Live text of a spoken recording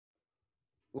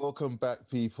Welcome back,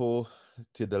 people,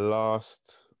 to the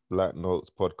last Black Notes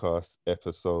podcast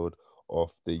episode of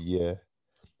the year.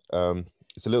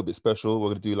 It's a little bit special. We're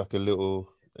gonna do like a little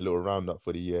roundup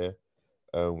for the year.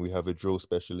 We have a drill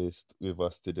specialist with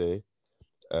us today.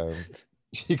 Um,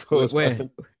 she goes, Where?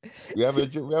 we have a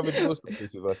drill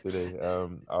specialist with us today.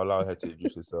 I'll allow her to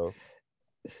introduce herself.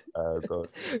 Go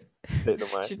take the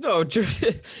mic. She's not a drill,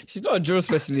 she's not a drill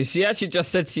specialist. She actually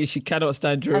just said to you she cannot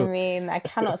stand I drill. mean, I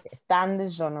cannot stand the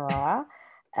genre.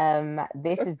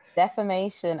 This is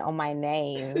defamation on my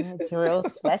name, drill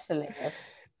specialist.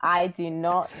 I do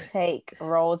not take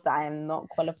roles that I am not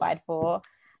qualified for.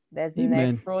 There's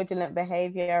Amen. no fraudulent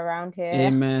behavior around here.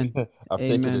 Amen. I've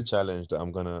taken the Amen. challenge that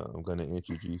I'm gonna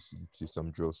introduce you to some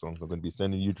drill songs. I'm gonna be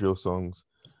sending you drill songs,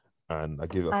 and I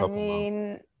give it a I couple months.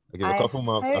 mean, I give it a I couple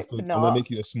months. I hope think I'm not. gonna make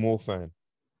you a small fan.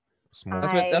 Small.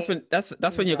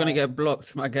 That's when you're gonna get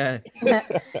blocked, my guy.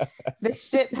 The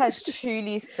ship has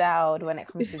truly sailed when it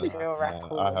comes to drill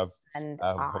records. I have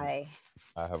I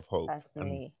I have hope. And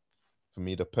personally, for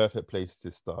me, the perfect place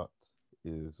to start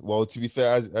is, well, to be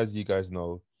fair, as you guys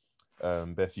know,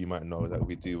 Beth, you might know that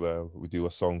we do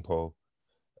a song poll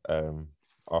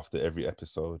after every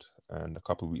episode, and a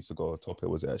couple of weeks ago, Tope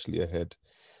was actually ahead,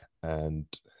 and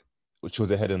which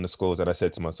was ahead in the scores. And I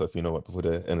said to myself, you know what, before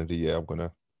the end of the year, I'm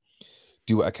gonna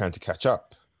do what I can to catch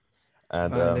up.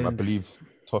 And I Violence. believe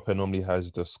Tope normally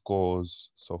has the scores.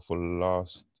 So for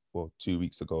 2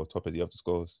 weeks ago, Tope, do you have the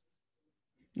scores?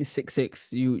 You're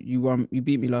 6-6. You won. You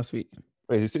beat me last week.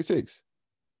 Wait, is it 6-6?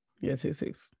 Yeah,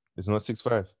 6-6. It's not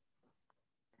 6-5.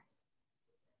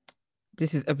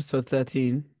 This is episode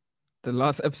 13. The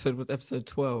last episode was episode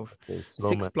 12. Okay,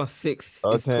 6 plus 6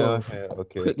 is 12.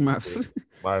 Okay. Quick maths. Okay.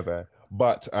 My bad.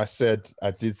 But I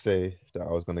did say that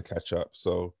I was going to catch up.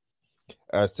 So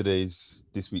as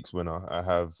this week's winner, I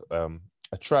have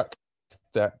a track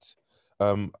that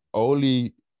only,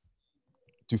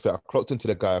 to be fair, I clocked into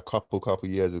the guy a couple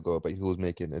years ago, but he was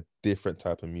making a different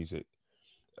type of music.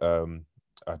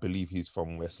 I believe he's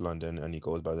from West London, and he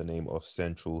goes by the name of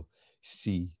Central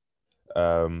C.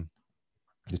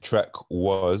 The track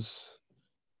was,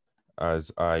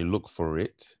 as I look for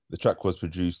it, the track was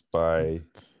produced by,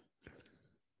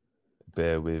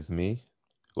 bear with me,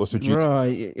 it was produced.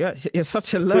 Right, you're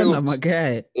such a learner, my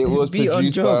guy. It was Be on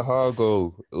produced by job.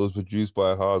 Hargo. It was produced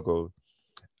by Hargo,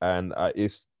 and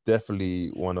it's definitely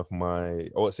one of my,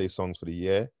 I won't say songs for the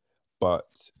year, but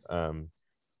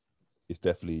it's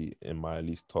definitely in my at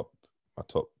least top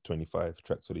 25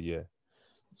 tracks of the year.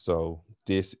 So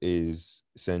this is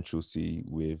Central C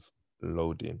with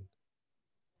Loading.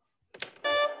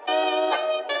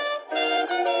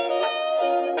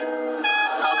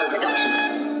 Hargo Production.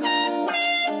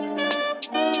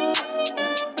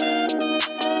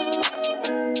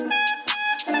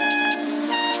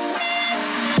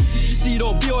 See,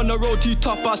 don't be on the road too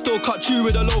tough, but I still cut you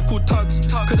with the local tugs.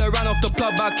 Coulda ran off the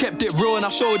plug, but I kept it real and I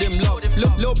showed him love.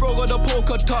 Lil' bro got the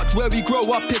poker touch, where we grow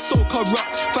up is so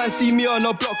corrupt. Fancy me on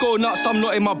the block, go nuts, I'm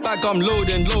not in my bag, I'm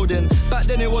loading. Back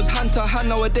then it was hand to hand,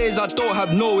 nowadays I don't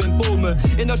have no involvement.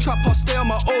 In the trap I stay on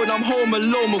my own, I'm home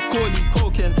alone, Macaulay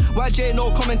poking. YJ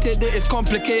no commented it is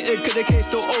complicated, cause the case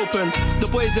still open. The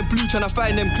boys in blue tryna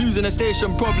find them clues in the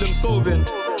station, problem solving.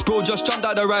 Bro just jumped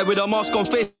out the ride with a mask on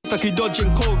face like he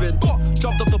dodging COVID.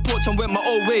 Jumped off the porch and went my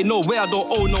own way, no way I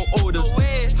don't owe no orders.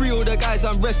 Free all the guys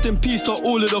and rest in peace to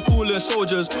all of the fallen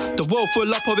soldiers. The world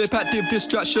full up of impactive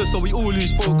distractions, so we all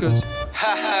lose focus.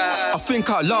 I think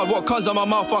out loud, what comes out my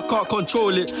mouth, I can't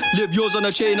control it. Live yours on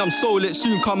a chain, I'm sold it.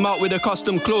 Soon come out with a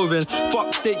custom clothing.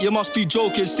 Fuck's sake, you must be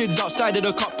joking. Sid's outside of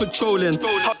the cup patrolling.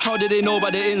 How did they know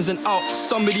about the ins and outs?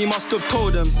 Somebody must have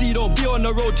told them. See, don't be on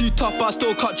the road too tough, but I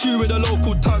still cut you with the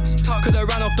local tugs. Coulda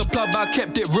ran off the plug, but I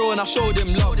kept it real and I showed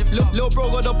him love. Lil' bro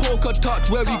got the poker touch,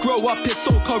 where we grow up is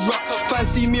so corrupt.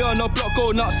 Fancy me on the block,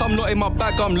 go nuts, I'm not in my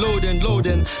bag, I'm loading.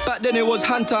 Back then it was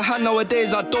hand to hand,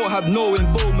 nowadays I don't have no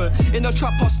involvement. In the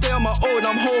trap I stay on my own,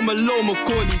 I'm home alone,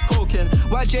 Macaulay poking.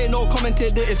 YJ no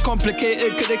commented it is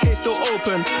complicated, cause the case still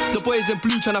open. The boys in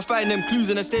blue tryna find them clues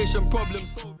in the station, problem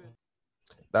solving.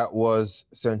 That was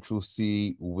Central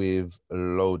C with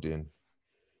Loading,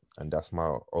 and that's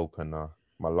my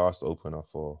last opener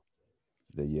for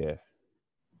the year.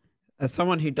 As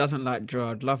someone who doesn't like drill,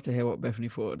 I'd love to hear what Bethany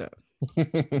thought of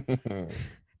that.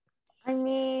 I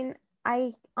mean,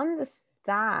 I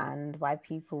understand why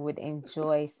people would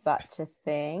enjoy such a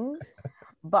thing,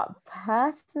 but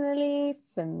personally,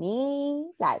 for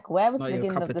me, like, where was Not the your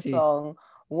beginning cup of of the tea. song?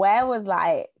 Where was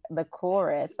like the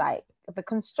chorus? Like the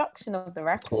construction of the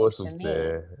record. Chorus for was me,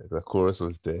 there. The chorus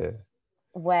was there.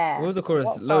 Where? What was the chorus?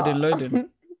 What Loading, part? loading.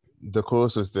 The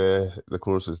chorus was there. The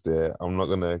chorus was there. I'm not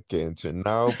gonna get into it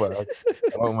now, but I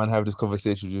don't mind having this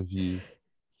conversation with you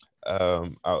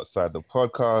outside the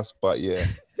podcast. But yeah,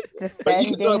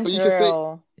 Defending but you can say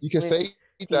drill. you can say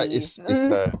that Steve.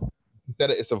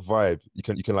 it's a vibe. You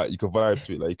can vibe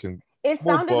to it. Like you can. It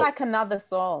small sounded bop. like another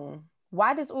song.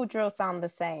 Why does all drill sound the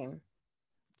same?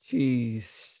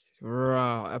 Jeez.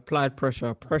 Right. Applied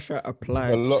pressure. Pressure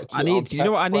applied. A lot to I need, you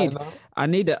know what I need? unpack right now. I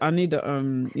need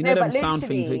you know No, them but sound things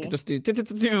we literally, could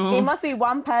just do. It must be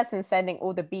one person sending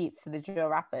all the beats to the drill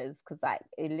rappers because like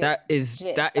That is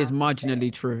legit that is sounds the same.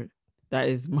 marginally true. That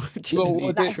is Well,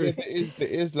 marginally true.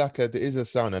 there is a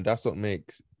sound, and that's what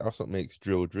makes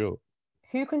drill.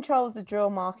 Who controls the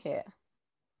drill market?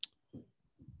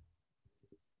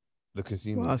 The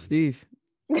consumers. Wow, Steve.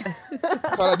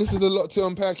 This is a lot to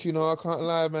unpack, you know. I can't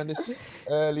lie, man. It's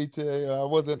early to. I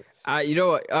wasn't. You know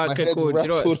what? My Okay, head's cool. Do you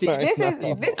know what, rattled Steve? right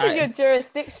This now. is your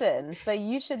jurisdiction, so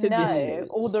you should know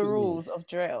all the rules of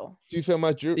drill. Do you feel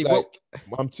my drill? Steve, Like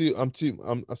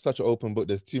I'm such an open book.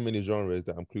 There's too many genres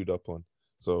that I'm clued up on.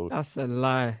 So That's a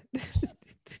lie.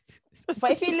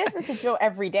 But if you listen to drill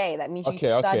every day, that means you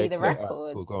study the cool. Alright,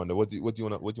 records. cool. Go on. Then. What do you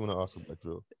want to ask about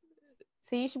drill?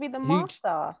 So you should be the You-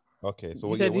 master. Okay, so You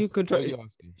what said you who control- what are you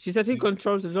asking? She said he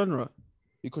controls the genre.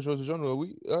 He controls the genre.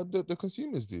 We the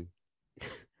consumers do.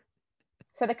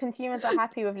 So the consumers are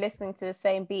happy with listening to the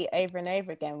same beat over and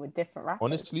over again with different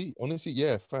rappers. Honestly,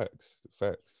 yeah, facts.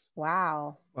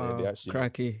 Wow. Yeah, they Wow, actually-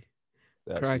 cracky.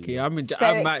 They actually Cracky. do.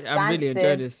 I'm really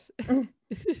enjoying this.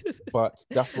 But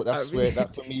that's really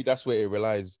for me, that's where it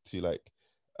relies to like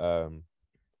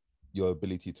your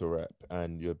ability to rap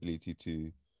and your ability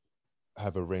to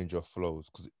have a range of flows.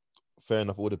 Because fair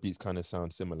enough, all the beats kind of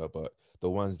sound similar, but the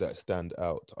ones that stand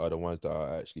out are the ones that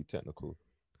are actually technical.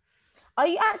 Are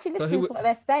you actually So listening to what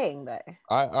they're saying though?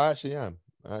 I actually am.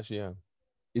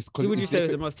 It's because Who would you say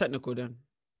is the most technical then?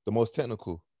 the most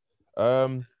technical?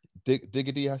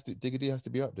 Diggity has to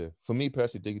be up there. For me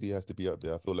personally, Diggity has to be up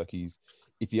there. I feel like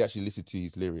if you actually listen to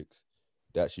his lyrics,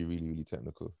 they're actually really, really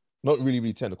technical. Not really,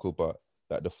 really technical, but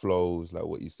like the flows, like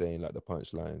what he's saying, like the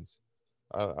punchlines.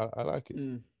 I like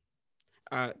it.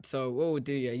 So what we'll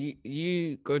do,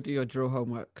 you go do your drill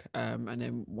homework, and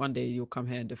then one day you'll come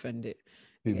here and defend it.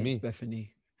 Who, against me?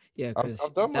 Bethany. Yeah, I've because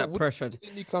done that pressure.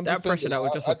 Didn't you come that defend pressure it? that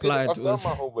was just I did it. applied I've done was- my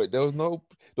homework.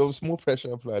 There was more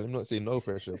pressure applied. I'm not saying no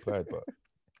pressure applied, but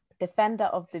Defender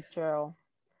of the drill.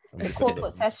 I'm The defending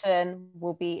corporate it. session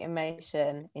will be in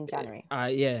motion in January.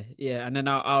 Yeah, and then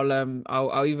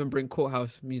I'll even bring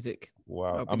courthouse music.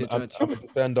 Wow, I'll be I'm the judge. a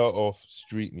defender of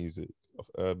street music, of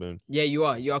urban. Yeah, you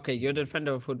are. You're okay. You're the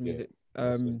defender of hood Yeah. music.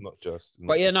 So it's not just.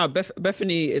 But yeah, no,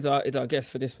 Bethany is our guest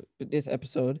for this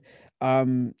episode.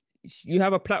 You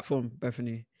have a platform,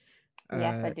 Bethany.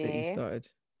 Yes, I that you do. started.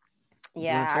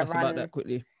 Yeah, tell I us about run. that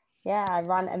quickly. Yeah, I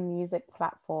run a music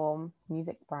platform,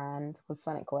 music brand called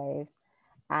Sonic Waves,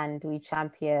 and we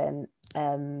champion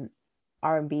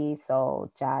R&B,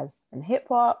 soul, jazz, and hip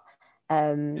hop.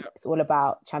 It's all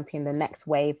about championing the next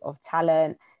wave of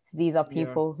talent. So these are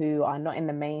people who are not in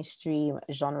the mainstream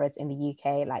genres in the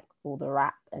UK, like all the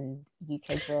rap and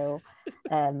UK drill.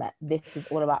 This is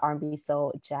all about R&B,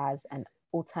 soul, jazz, and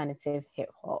alternative hip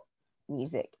hop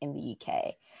music in the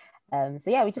UK.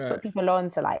 So yeah, we just put people on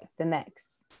to like the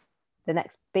next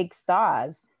big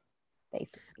stars,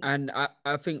 basically. And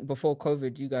I think before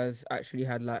COVID, you guys actually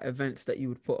had like events that you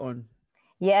would put on.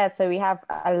 Yeah, so we have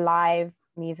a live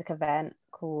music event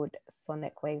called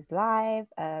Sonic Waves Live,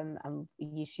 and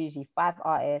it's usually 5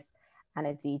 artists and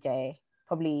a DJ,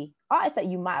 probably artists that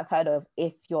you might have heard of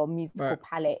if your musical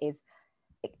palette is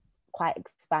quite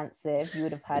expansive. You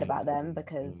would have heard about them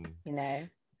because you know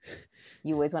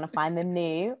you always want to find the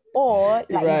new, or like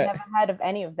you've never heard of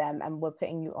any of them, and we're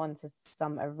putting you on to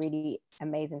some really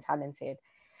amazing, talented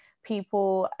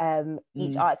people.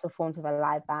 Each artist performs with a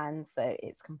live band, so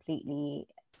it's completely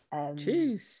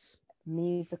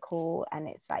musical, and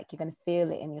it's like you're going to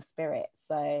feel it in your spirit.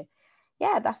 So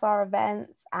yeah, that's our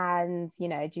events. And you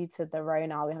know, due to the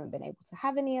Rona, we haven't been able to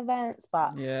have any events,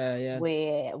 but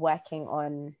we're working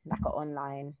on like an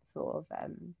online sort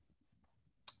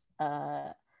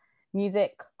of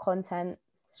music content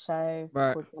show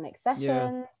called Sonic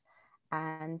Sessions.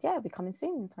 And yeah, it'll be coming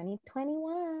soon,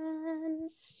 2021.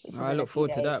 I look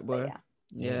forward to that, boy.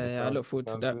 Yeah, I look forward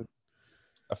to that. Good.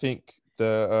 I think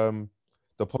the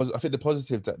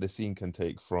positive that the scene can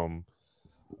take from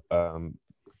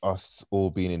us all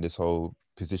being in this whole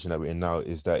position that we're in now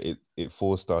is that it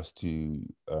forced us to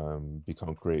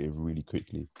become creative really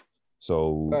quickly.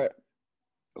 So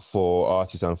for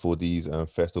artists and for these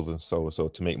festivals and so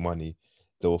to make money,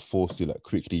 they were forced to like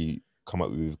quickly come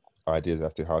up with ideas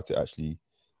as to how to actually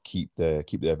keep their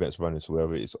events running. So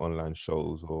whether it's online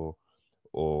shows or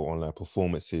online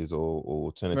performances or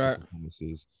alternative Right.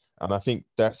 performances. And I think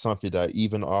that's something that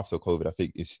even after COVID, I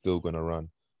think is still going to run.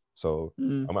 So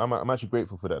I'm actually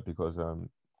grateful for that, because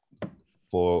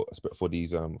for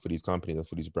these companies and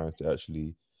for these brands to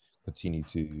actually continue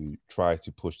to try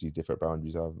to push these different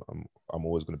boundaries, I'm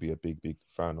always going to be a big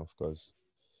fan of, because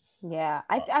Yeah,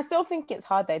 I still think it's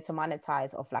hard though to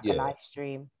monetize off like a Yeah. live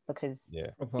stream, because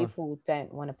Proper. people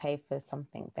don't want to pay for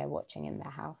something they're watching in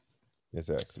their house.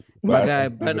 exactly. My But guy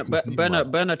as a consumer,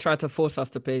 Bernard tried to force us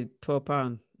to pay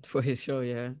 £12 for his show.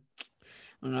 Yeah,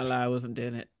 I'm not lie, I wasn't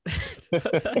doing it.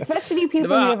 Especially people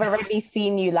who have already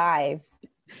seen you live.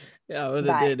 Yeah, I wasn't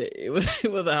Like- doing it. It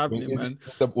wasn't happening, man.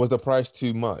 was the price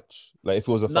too much? Like if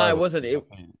it was a No, it five, wasn't. if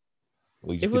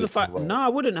If it was a fact, no, I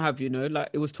wouldn't have. Like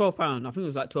it was £12. I think it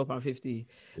was like £12.50.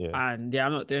 Yeah. And yeah,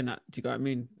 I'm not doing that. Do you get what I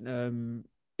mean?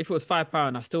 If it was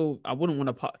 £5, I wouldn't want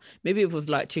to part. Maybe if it was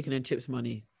like chicken and chips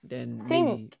money, then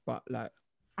maybe. But like,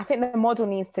 I think the model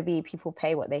needs to be people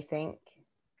pay what they think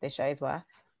the show's worth.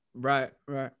 right.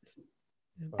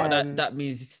 But that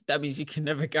means you can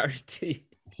never guarantee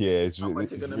Yeah, it's how really,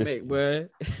 much you're it's gonna make, risky. bro.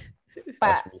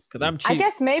 But Because I'm I cheap.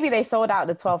 guess maybe they sold out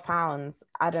the £12.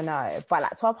 I don't know, but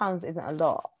like £12 isn't a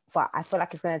lot. But I feel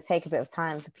like it's going to take a bit of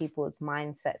time for people's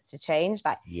mindsets to change.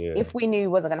 Like Yeah. if we knew we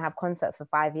wasn't going to have concerts for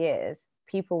 5 years,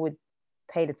 people would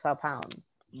pay the £12.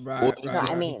 Right. You know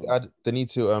what I mean? They need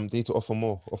to offer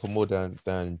more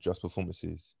than just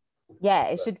performances. Yeah,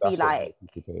 it should be That's what like,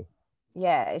 people pay.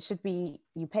 yeah, it should be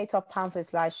you pay £12 for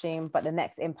this live stream, but the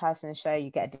next in-person show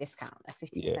you get a discount, a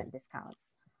 50% discount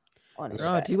on a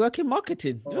show. Right, do you work in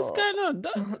marketing? What's going on?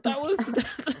 That was.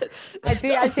 I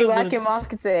do actually work in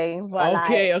marketing, but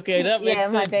okay, that makes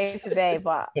sense. my day to day,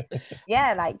 but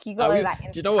yeah, like you gotta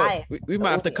do you know what? We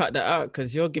might have to cut that out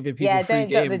because you're giving people free don't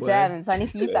game, drop the boy. gems. I need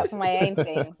to use that for my own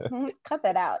things. Cut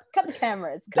that out. Cut the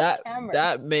cameras.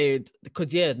 That made,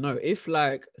 because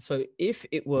if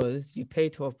it was you pay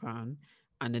 £12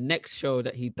 and the next show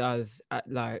that he does at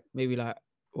like maybe like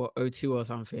what O2 or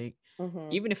something,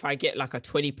 even if I get like a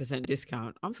 20%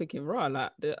 discount, I'm thinking, right,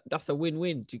 like that's a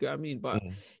win-win. Do you get what I mean? But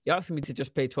you're asking me to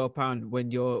just pay £12 when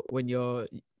your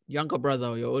younger brother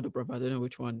or your older brother, I don't know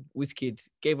which one, Wizkid,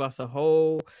 gave us a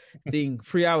whole thing,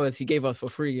 3 hours he gave us for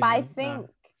free. But I think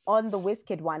on the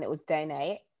Wizkid one, it was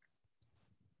donate.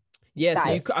 Yeah,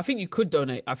 so I think you could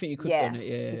donate. Donate.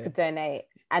 Yeah, you could donate,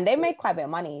 and they made quite a bit of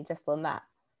money just on that.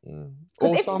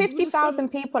 Because if 50,000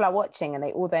 people are watching and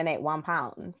they all donate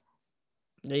 £1,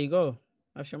 there you go.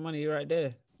 That's your money right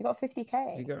there. You got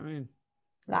 50k. You got what I mean?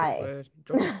 Like,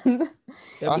 you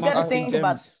got to think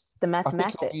about the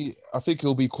mathematics. I think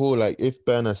it'll be cool. Like if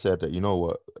Berner said that, you know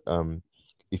what,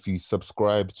 if you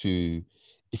subscribe to,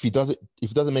 if he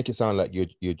doesn't make it sound like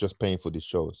you're just paying for this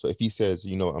show. So if he says,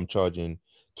 you know, I'm charging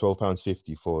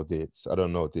 £12.50 for this, I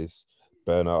don't know this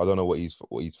Berner, I don't know what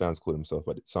his fans call himself,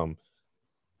 but it's some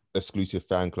exclusive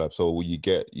fan club. So you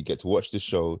get to watch the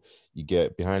show, you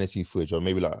get behind the scenes footage, or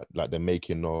maybe like the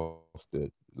making of the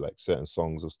like certain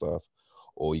songs or stuff,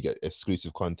 or you get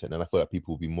exclusive content. And I feel like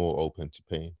people will be more open to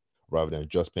paying rather than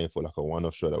just paying for like a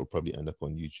one-off show that will probably end up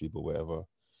on YouTube or whatever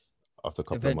after a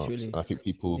couple of months. And I think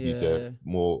people will be there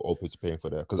more open to paying for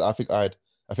that, because I think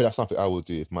that's something I would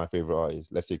do if my favorite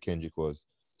artist, let's say Kendrick, was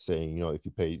saying, you know, if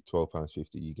you pay £12.50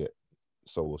 you get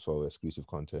so exclusive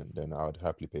content, then I would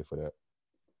happily pay for that.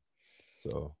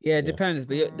 So it depends,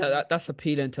 but that's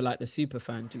appealing to like the super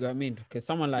fan. Do you know what I mean? Because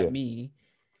someone like me,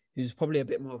 who's probably a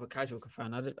bit more of a casual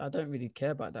fan, I don't really care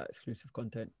about that exclusive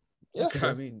content. Yeah, you know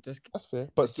what I mean, that's fair.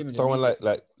 But someone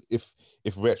like if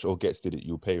Wretch or Gets did it,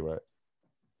 you'll pay, right?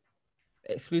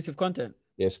 Exclusive content.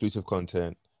 Yeah, exclusive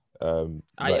content.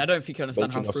 I don't think you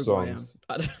understand how frugal I am. songs.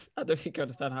 I don't think you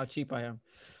understand how cheap I am.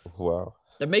 Wow.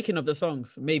 The making of the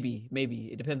songs, maybe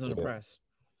it depends on the price.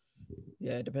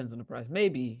 Yeah, it depends on the price,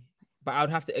 maybe. But I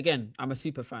would have to, again, I'm a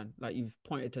super fan. Like you've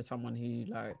pointed to someone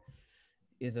who like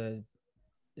is a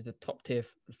top tier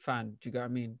fan. Do you get what I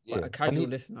mean? Yeah. Like a casual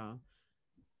listener.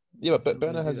 Yeah, but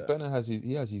Berner has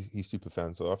his super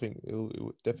fan, so I think it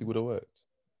definitely would have worked.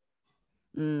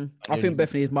 I think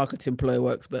definitely his marketing ploy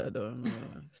works better though.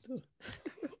 Still.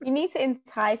 You need to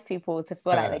entice people to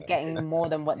feel like they're getting more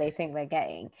than what they think they're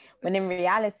getting. When in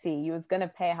reality, you was going to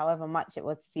pay however much it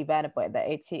was to see Burna Boy at the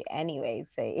O2 anyway.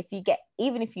 So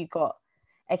even if you got,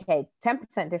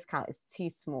 10% discount is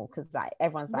too small because like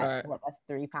everyone's like, well, that's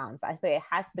 £3. I think it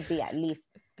has to be at least,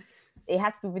 it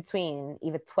has to be between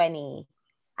either 20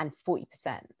 and 40%.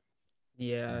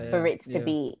 For it to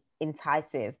be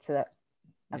enticing to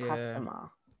a customer.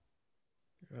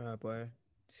 Right, boy.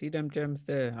 See them gems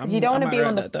there. You don't want to be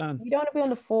on that down. You don't want to be on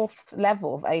the 4th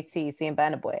level of OT seeing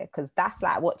Burna Boy, because that's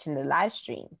like watching the live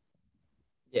stream.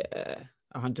 Yeah,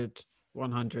 100,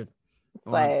 100.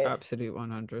 So absolute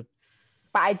 100.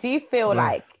 But I do feel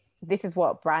like this is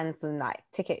what brands and like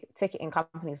ticketing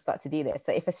companies start to do this.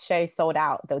 So if a show sold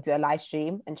out, they'll do a live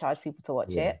stream and charge people to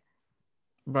watch it.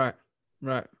 Right.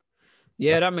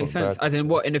 Yeah, that makes sense. As in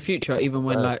what in the future, even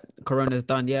when like Corona's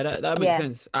done, that makes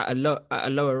sense at a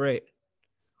lower rate.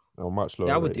 Oh, much lower.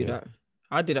 Yeah, I would do that.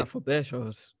 I'd do that for bear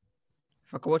shows.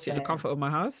 If I could watch it in the comfort of my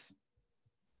house.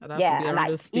 And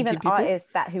like even people. Artists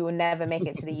who will never make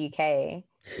it to the UK,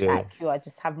 like who are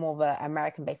just have more of an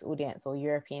American-based audience or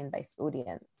European-based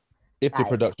audience. If the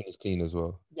production is clean as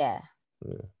well. Yeah.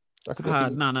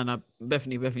 No.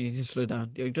 Bethany, just slow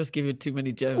down. You're just giving too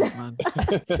many gems, man.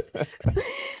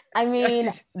 I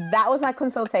mean, that was my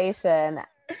consultation.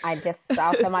 I'll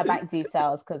send my bank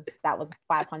details because that was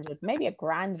 500, maybe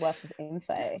 $1,000 worth of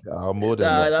info. More than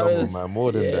that. Come on, man.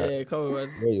 More than that. Yeah, come on,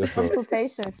 man.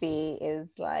 Consultation fee is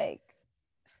like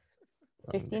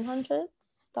 1,500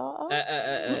 starter.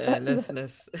 Let's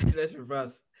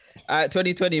reverse.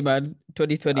 2020, man.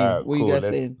 2020. What cool. You guys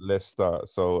saying? Let's start.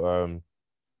 So,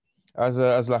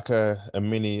 as like a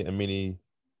mini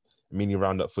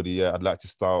roundup for the year, I'd like to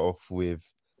start off with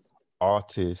our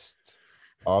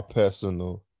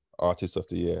personal artist of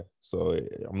the year. So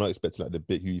I'm not expecting like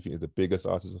who you think is the biggest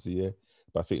artist of the year,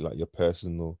 but I think like your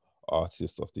personal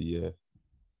artist of the year.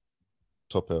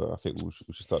 Topper, I think we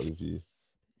should start with you.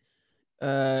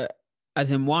 As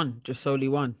in one, just solely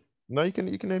one. No, you can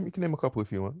name a couple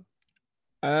if you want.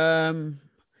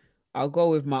 I'll go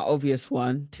with my obvious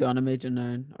one, Tiana Major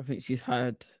 9. I think she's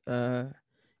had an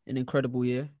incredible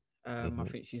year. I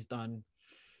think she's done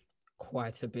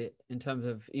quite a bit in terms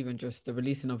of even just the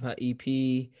releasing of her EP,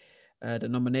 the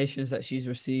nominations that she's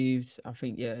received. I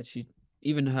think,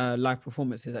 even her live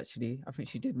performances, actually. I think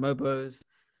she did Mobos.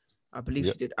 I believe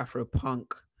she did Afro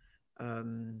Punk.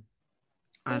 And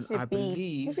I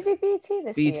believe... Did she do BT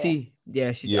this year? BT,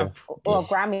 yeah. She did. Or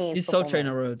Grammy. She's Soul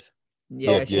Trainer Road.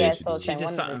 Yeah, she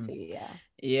just something.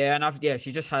 Yeah, and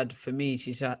she just had, for me,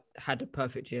 she's had a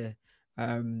perfect year.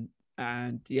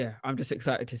 And yeah, I'm just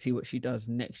excited to see what she does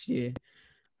next year.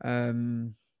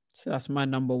 So that's my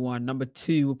number one. Number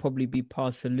two will probably be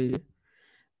Parsalu,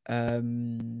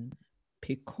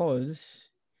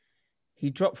 because he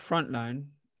dropped Frontline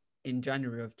in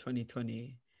January of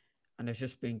 2020, and it's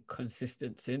just been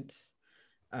consistent since.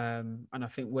 And I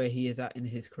think where he is at in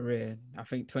his career, I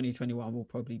think 2021 will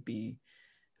probably be,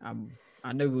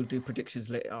 I know we'll do predictions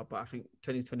later, but I think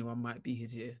 2021 might be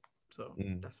his year. So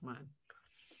that's mine.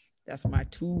 That's my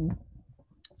two.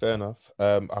 Fair enough.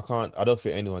 I don't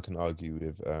think anyone can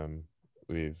argue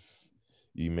with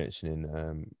you mentioning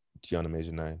Tiana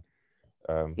Major 9.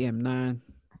 EM9.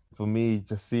 For me,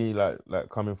 just seeing like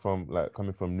coming from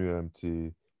Newham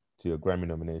to a Grammy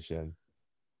nomination,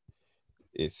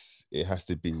 it has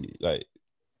to be like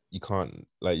you can't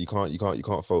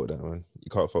fault that, man. You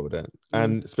can't fault that.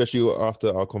 And especially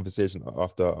after our conversation,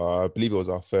 I believe it was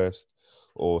our first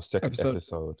or second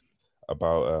episode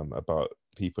about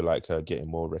people like her getting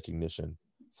more recognition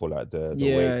for like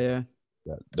the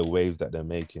waves that they're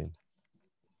making.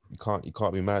 You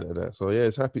can't be mad at that. So yeah,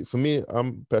 it's happy for me.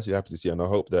 I'm personally happy to see her, and I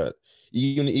hope that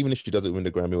even if she doesn't win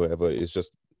the Grammy or whatever, it's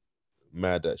just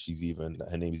mad that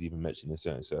her name is even mentioned in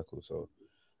certain circles. So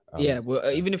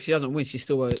even if she doesn't win, she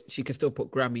can still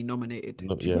put Grammy nominated.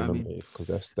 Because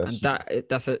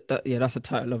that's a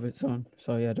title of its own.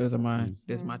 So yeah, there's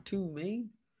my two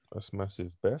main. That's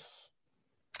massive, Beth.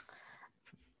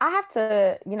 I have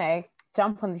to,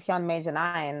 jump on this Tiana Major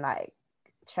 9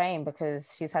 train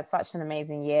because she's had such an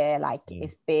amazing year.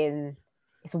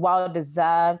 It's well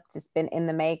deserved. It's been in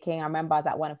the making. I remember I was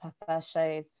at one of her first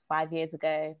shows 5 years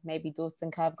ago, maybe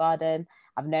Dalston Cove Garden.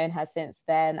 I've known her since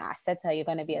then. I said to her, "You're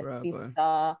going to be a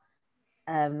superstar,"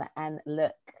 and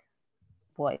look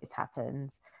what has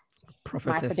happened.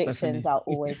 My predictions are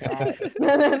always right.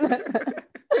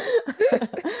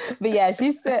 But yeah,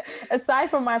 aside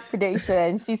from my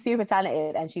prediction, she's super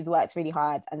talented and she's worked really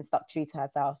hard and stuck true to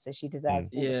herself, so she deserves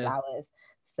all the flowers.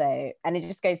 So, and it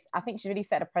just goes, I think she really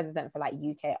set a precedent for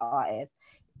UK artists.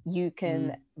 You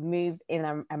can move in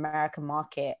an American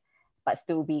market but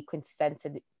still be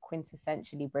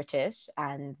quintessentially British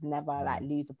and never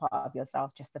lose a part of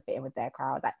yourself just to fit in with their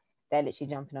crowd. They're literally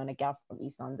jumping on a girl from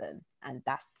East London, and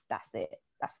that's it.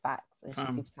 That's facts. And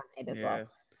she's super talented as well.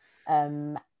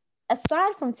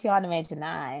 Aside from Tiana Major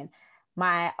 9,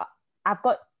 I've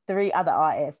got 3 other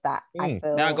artists that I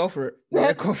feel go for it.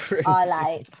 Go for it.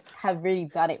 are have really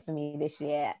done it for me this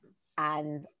year.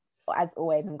 And as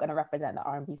always, I'm going to represent the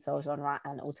R&B soul genre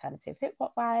and alternative hip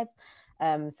hop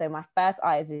vibes. So my first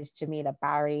artist is Jamila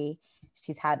Barry.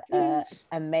 She's had an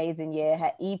amazing year.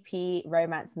 Her EP,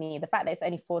 Romance Me, the fact that it's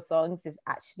only 4 songs is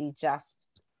actually just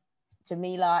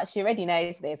Jamila. She already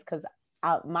knows this because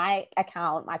my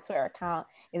Twitter account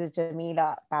is a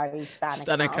Jamila Barry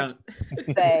Stan account.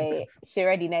 So she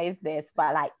already knows this,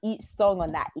 but like each song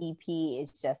on that EP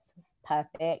is just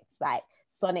perfect. Like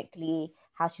sonically,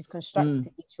 how she's constructed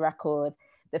each record,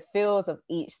 the feels of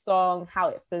each song, how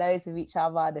it flows with each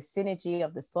other, the synergy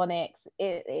of the sonics,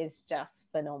 it is just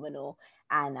phenomenal.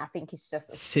 And I think it's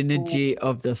just synergy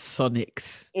of the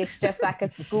sonics. It's just like a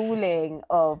schooling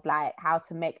of like how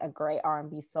to make a great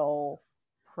R&B soul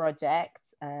project.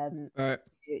 Right.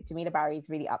 Jamila Barry is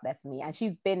really up there for me, and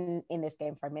she's been in this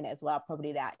game for a minute as well,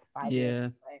 probably like 5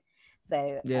 years or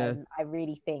so. So I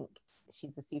really think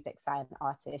she's a super exciting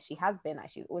artist. She has been, like,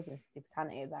 she's always been super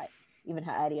talented, like even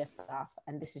her earlier stuff.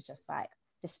 And this is just like,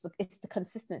 it's the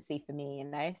consistency for me, you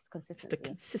know, it's the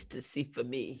consistency for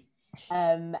me.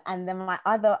 And then my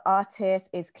other artist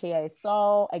is Cleo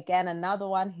Sol, again, another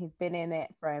one who's been in it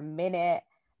for a minute.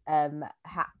 Her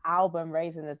album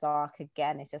Raised in the Dark,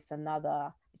 again, it's just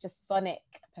sonic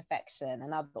perfection,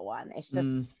 another one. It's just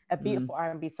a beautiful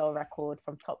R&B soul record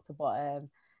from top to bottom.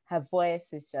 Her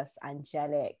voice is just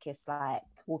angelic. It's like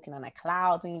walking on a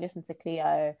cloud when you listen to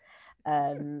Cleo.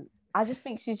 I just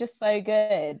think she's just so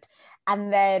good.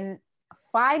 And then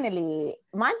finally,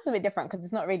 mine's a bit different because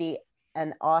it's not really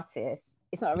an artist.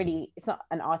 It's not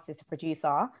an artist, a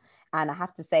producer. And I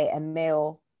have to say,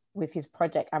 Emil, with his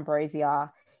project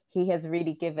Ambrosia, he has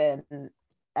really given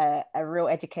a real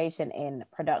education in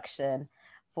production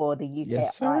for the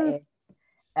UK artists.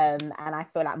 And I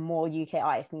feel like more UK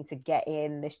artists need to get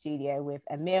in the studio with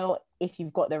Emil if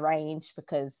you've got the range,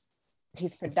 because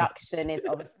his production is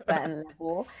of a certain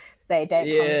level. So don't come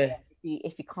here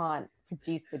if you can't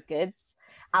produce the goods.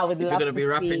 I would love to be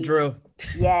rapping drill.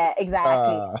 Yeah,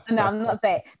 exactly. No, I'm not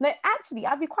saying. No, actually,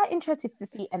 I'd be quite interested to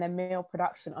see an Emil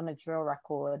production on a drill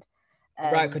record.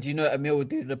 Right, because you know Emil would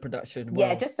do the production well.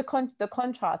 Yeah, just the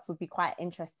contrast would be quite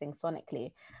interesting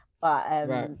sonically. But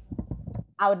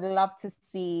I would love to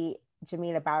see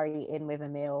Jamila Barry in with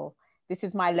Emil. This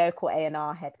is my local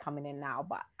A&R head coming in now,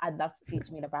 but I'd love to see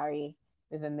Jamila Barry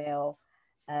with Emil.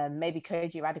 Maybe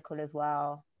Koji Radical as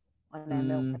well on their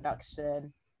Emil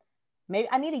production. Maybe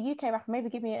I need a UK rapper. Maybe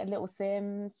give me a Little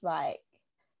Sims, like.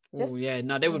 Oh yeah,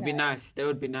 no, they would be nice. They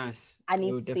would be nice. I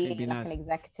need to see like an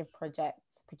executive project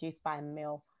produced by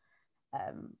Emil,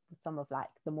 with some of like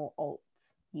the more alt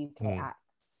UK acts.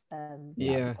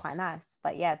 Quite nice.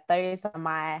 But yeah, those are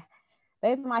my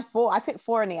 4. I picked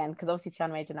 4 in the end because obviously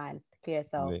Tiana Major 9, Cleo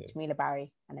Sol, Jamila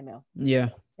Barry, and Emil. Yeah.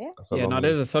 No,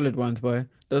 those are solid ones, boy.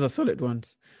 Those are solid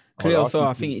ones. Cleo Sol,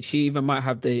 I think she even might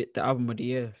have the album of the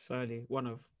year. Sadly, one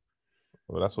of.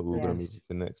 Well, that's what we're going to move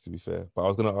to next, to be fair. But I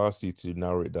was going to ask you to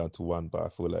narrow it down to one, but I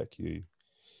feel like you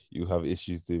have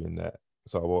issues doing that.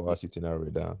 So I won't ask you to narrow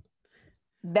it down.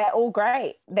 They're all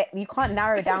great. You can't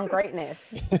narrow down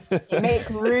greatness. Make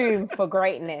room for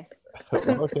greatness.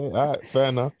 Okay, all right, fair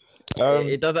enough.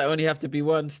 It doesn't only have to be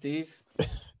one, Steve.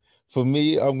 For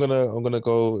me, I'm gonna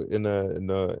go in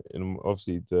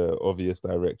obviously the obvious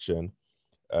direction.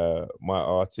 My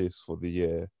artist for the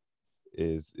year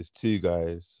is 2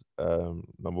 guys.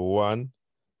 Number 1,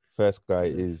 first guy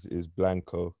is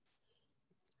Blanco.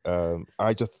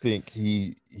 I just think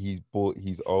he's bought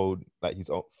his own, like he's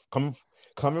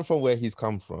coming from where he's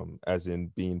come from, as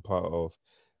in being part of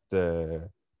the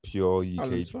pure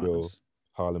UK drill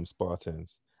Harlem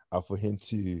Spartans, and for him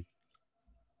to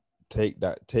take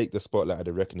the spotlight of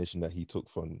the recognition that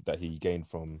he gained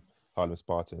from Harlem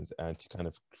Spartans, and to kind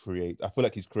of create, I feel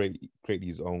like he's created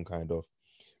his own kind of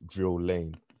drill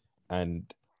lane.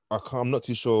 And I'm not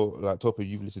too sure, like Topa,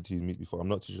 you've listened to his music before, I'm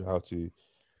not too sure how to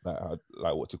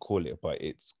like what to call it, but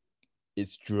it's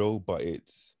drill, but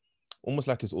it's almost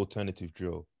like his alternative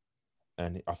drill.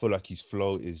 And I feel like his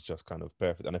flow is just kind of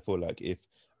perfect. And I feel like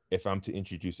if I'm to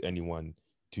introduce anyone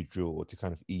to drill or to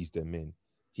kind of ease them in,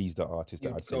 he's the artist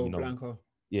that I'd say, Blanco.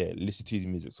 Yeah, listen to his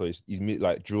music. So he's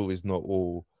like, drill is not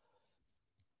all,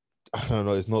 I don't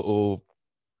know, it's not all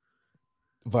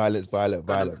violence. I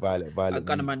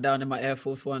got a man down in my Air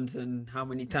Force Ones, and how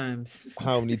many times?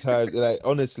 Like,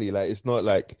 honestly, like, it's not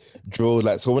like drill.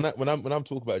 Like, so when I'm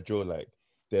talking about drill, like,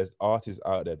 there's artists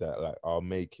out there that like are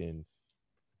making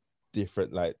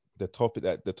different, like the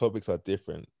topics are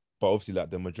different, but obviously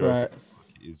like the majority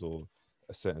is all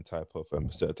a certain type of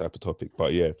topic.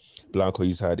 But yeah, Blanco,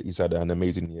 he's had an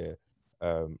amazing year.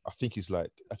 I think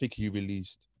he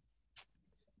released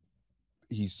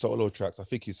his solo tracks, I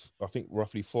think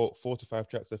roughly four to five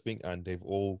tracks, I think, and they've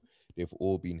all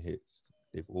been hits.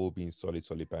 They've all been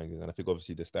solid bangers. And I think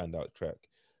obviously the standout track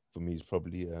for me is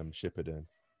probably Shipperden.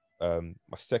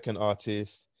 My second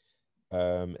artist,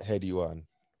 Heady One.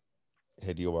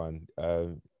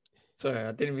 Sorry,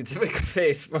 I didn't mean to make a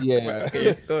face. Yeah.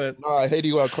 Okay, go ahead. No,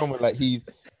 Heady One, come on, like he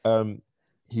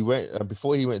went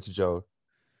before he went to jail,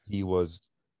 he was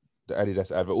the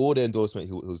Adidas advert, all the endorsement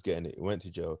he was getting it. He went to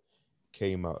jail,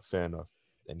 came out, fair enough.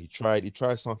 And he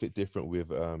tried something different with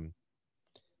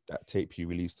that tape he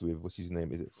released with, what's his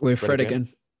name? Is it With Fred again?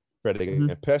 Fred again. Mm-hmm.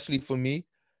 And personally for me,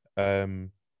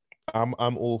 I'm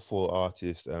all for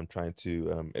artists trying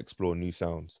to explore new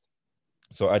sounds.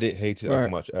 So I didn't hate it as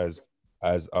much as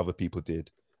other people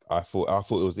did. I thought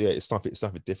it was it's something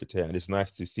different here, and it's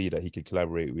nice to see that he can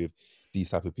collaborate with these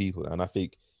type of people. And I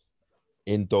think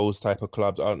in those type of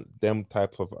clubs, them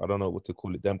type of, I don't know what to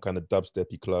call it, them kind of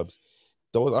dubsteppy clubs,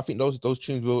 I think those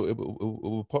tunes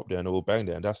will pop there and it will bang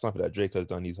there, and that's something that Drake has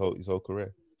done his whole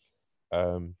career.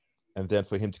 And then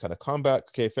for him to kind of come back,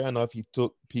 okay, fair enough. He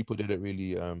took people didn't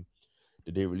really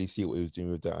see what he was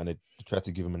doing with that, and they tried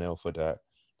to give him an L for that.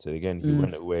 So again, he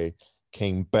went away,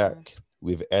 came back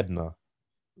with Edna,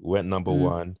 went number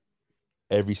one,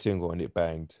 every single, and it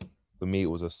banged. For me, it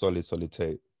was a solid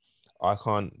tape. I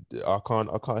can't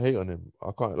hate on him.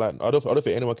 I don't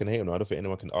think anyone can hate on him. I don't think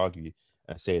anyone can argue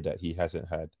and say that he hasn't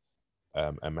had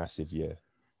a massive year.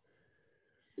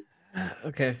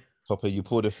 Okay. Topper, you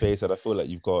pulled a face that I feel like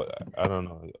you've got, I don't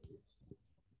know.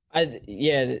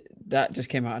 That just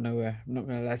came out of nowhere. I'm not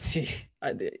gonna lie to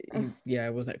you. I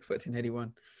wasn't expecting Heady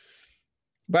One.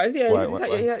 But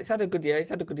he's had a good year. He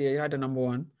had a number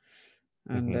one.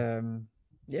 And I'll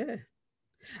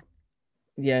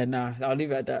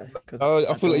leave it at that.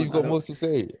 I feel like you've got more to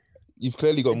say. You've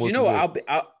clearly got more to say. You know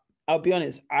what? I'll be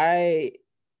honest. I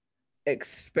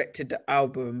expected the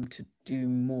album to do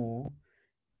more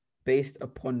based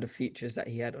upon the features that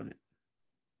he had on it.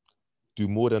 Do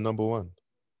more than number one?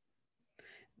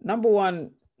 Number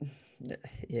one,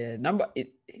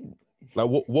 like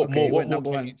what more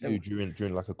can you do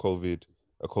during like a COVID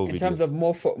in terms of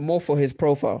more for his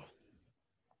profile,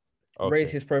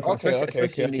 raise his profile,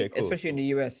 especially in the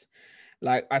US.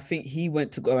 Like I think he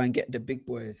went to go and get the big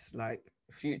boys like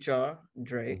Future,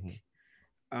 Drake.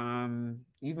 You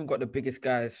even got the biggest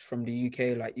guys from the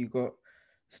UK. Like you got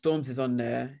Storms is on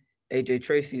there, AJ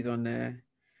Tracy's on there.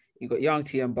 You got Young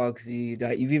T and Bugsy.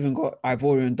 Like you've even got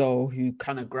Ivorian Doll, who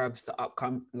kind of grabs the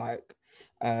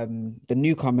the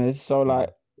newcomers. So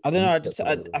like I don't know.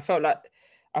 I felt like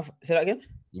say that again.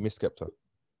 You missed Skepta.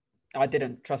 I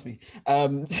didn't, trust me.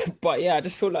 But yeah, I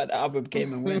just feel like the album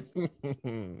came and went.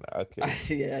 Okay. I just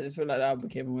feel like the album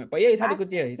came and went. But yeah, he's had a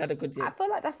good year. I feel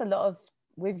like that's a lot of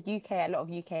UK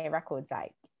records,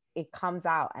 like it comes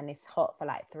out and it's hot for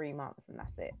like 3 months and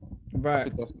that's it.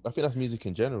 Right. I think that's music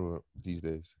in general these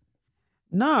days.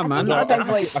 Nah, man. I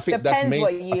think that's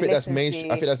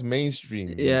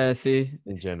mainstream. Yeah, see.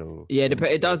 In general. Yeah,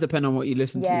 it does depend on what you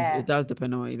listen to. It does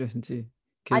depend on what you listen to.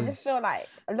 I just feel like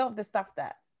a lot of the stuff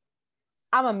that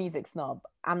I'm a music snob.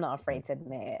 I'm not afraid to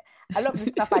admit it. A lot of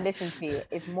the stuff I listen to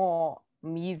is more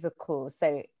musical.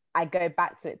 So I go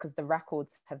back to it because the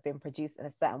records have been produced in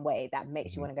a certain way that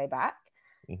makes you want to go back.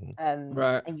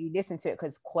 Right. And you listen to it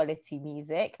because quality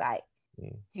music. Like,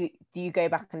 do you go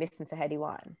back and listen to Heady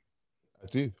One? I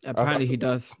do. Apparently he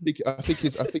does. I think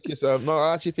it's no,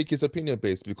 I actually think it's opinion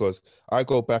based because I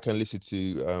go back and listen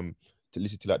to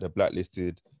like the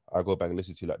Blacklisted. I go back and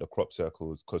listen to like the Crop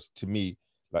Circles because to me,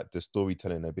 like the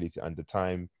storytelling ability and the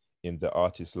time in the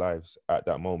artists' lives at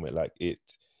that moment, like it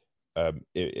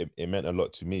meant a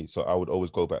lot to me. So I would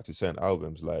always go back to certain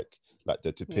albums like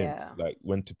the To Pimp, like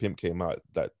when To Pimp came out,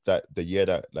 that the year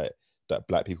that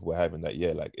Black people were having that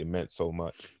year, like it meant so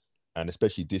much. And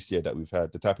especially this year that we've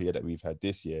had, the type of year that we've had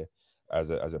this year, as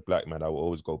a Black man, I will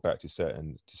always go back to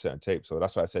certain tapes. So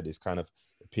that's why I said it's kind of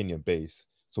opinion based.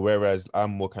 So whereas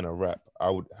I'm more kind of rap, I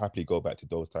would happily go back to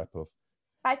those type of.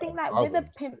 I think like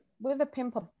with a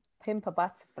Pimp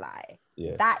Butterfly,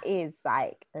 that is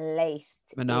like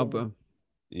laced an album.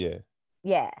 Yeah,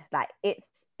 like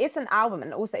it's an album,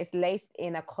 and also it's laced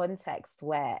in a context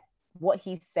where what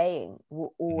he's saying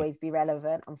will always be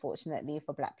relevant, unfortunately,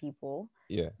 for Black people.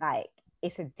 Like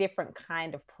it's a different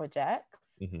kind of project.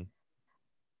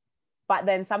 But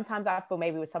then sometimes I feel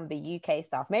maybe with some of the UK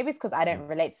stuff, maybe it's because I don't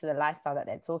relate to the lifestyle that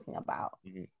they're talking about.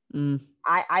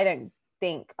 I don't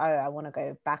think, I want to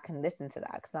go back and listen to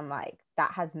that because I'm like,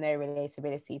 that has no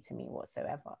relatability to me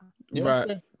whatsoever.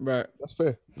 Right.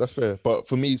 That's fair. But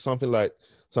for me, something like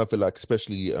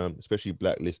especially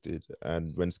Blacklisted,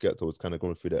 and when Skepta was kind of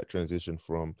going through that transition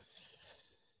from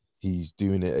he's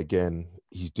doing it again.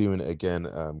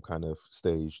 Kind of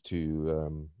stage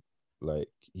to like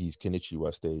he's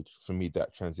Konnichiwa stage. For me,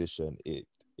 that transition, it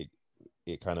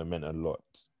kind of meant a lot.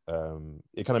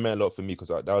 It kind of meant a lot for me because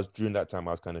that was during that time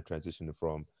I was kind of transitioning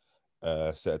from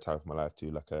a certain time of my life to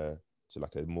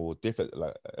a more different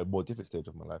stage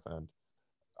of my life, and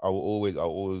I'll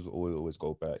always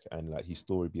go back, and like his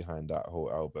story behind that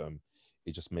whole album,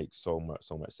 it just makes so much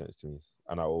sense to me,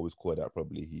 and I always call that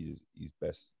probably his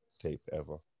best tape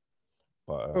ever.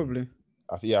 But Probably.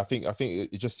 I think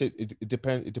it just it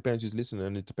depends who's listening,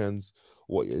 and it depends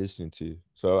what you're listening to.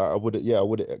 So I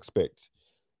wouldn't expect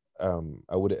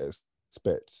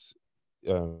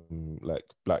like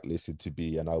Blacklisted to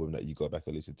be an album that you go back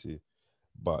and listen to,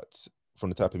 but from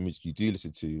the type of music you do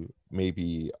listen to,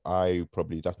 maybe that's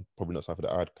probably not something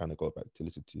that I'd kind of go back to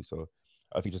listen to. So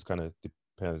I think it just kind of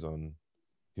depends on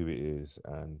who it is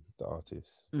and the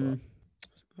artist.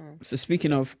 So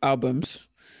speaking of albums,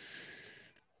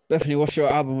 Bethany, what's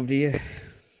your album of the year?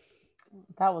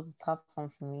 That was a tough one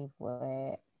for me,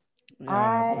 boy.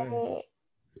 Boy.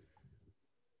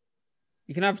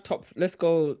 You can have let's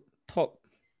go top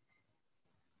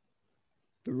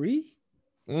 3.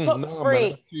 Top no, 3.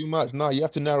 Man, too much. No, you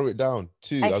have to narrow it down.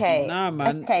 2. Okay. Nah,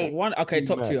 man. Okay. 1. Okay,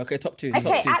 top 2. Okay, top 2.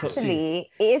 Okay, top 2, actually,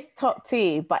 it is top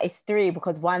 2, but it's 3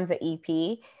 because one's an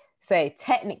EP. So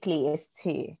technically, it's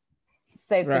 2.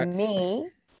 So for me,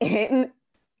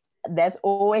 there's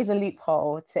always a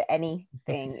loophole to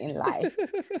anything in life.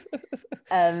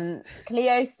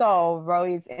 Cleo Sol,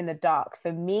 Rose in the Dark.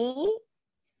 For me,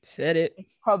 said it. It's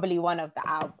probably one of the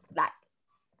albums. Like,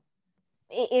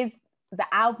 it is the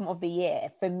album of the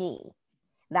year for me.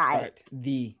 Like,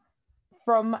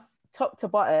 from top to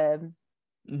bottom,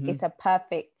 it's a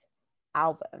perfect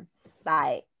album.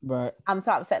 Like, I'm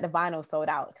so upset the vinyl sold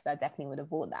out because I definitely would have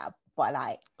bought that. But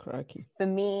like, crikey. For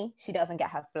me, she doesn't get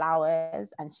her flowers,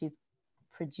 and she's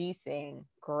producing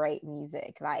great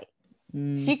music. Like,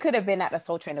 she could have been at the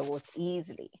Soul Train Awards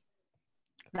easily.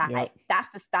 Like, that's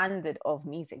the standard of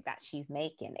music that she's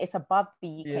making. It's above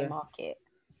the UK market.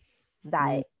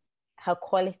 Like, her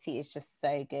quality is just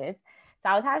so good. So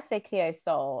I would have to say Cleo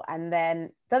Sol. And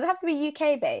then, does it have to be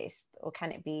UK based, or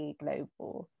can it be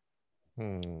global?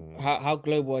 How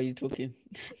global are you talking?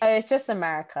 It's just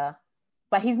America.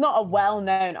 But he's not a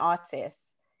well-known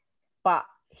artist, but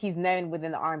he's known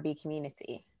within the R&B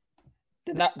community.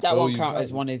 That won't count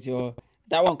as one of your.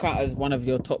 That won't count as one of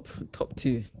your top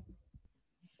 2.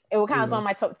 It will count as one of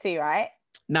my top 2, right?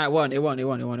 No, it won't.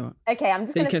 Okay, I'm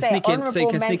just going to say honorable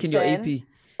mention. Sneak in your EP.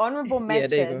 Honorable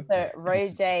mention to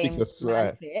Roy James,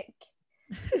 Mantic.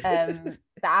 The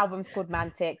album's called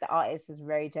Mantic. The artist is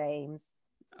Roy James.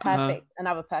 Perfect,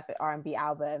 another perfect R&B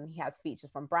album. He has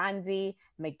features from Brandy,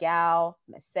 Miguel,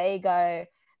 Masego.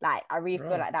 Like, I really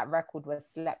feel like that record was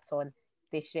slept on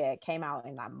this year. It came out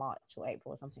in like March or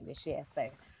April or something this year. So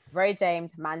Roy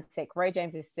James, Mantic. Roy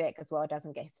James is sick as well.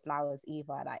 Doesn't get his flowers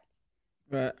either. Like,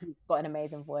 he's got an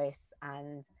amazing voice.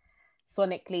 And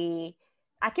sonically,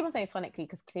 I keep on saying sonically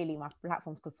because clearly my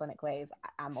platform's called Sonic Waves.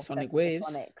 I'm obsessed Sonic with Waves.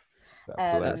 Sonics.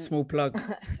 That small plug.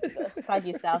 Plug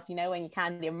yourself, when you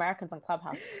can. The Americans on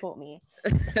Clubhouse taught me.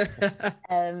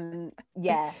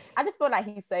 Yeah, I just feel like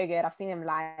he's so good. I've seen him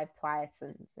live twice,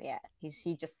 and so yeah,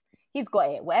 he's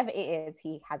got it. Whatever it is,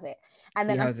 he has it. And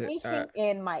then I'm sneaking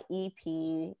in my EP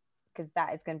because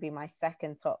that is going to be my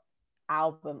second top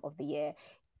album of the year.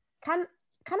 Can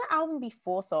an album be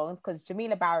 4 songs? Because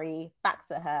Jamila Barry, Back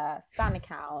to Her, Stan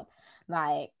Account,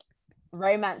 like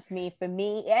Romance Me. For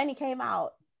me, it only came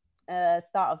out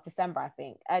start of December, I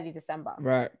think, early December.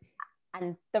 Right.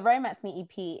 And the Romance Me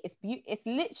EP, it's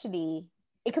literally,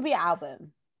 it could be an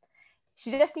album.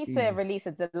 She just needs to release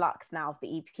a deluxe now of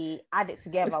the EP, add it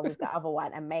together with the other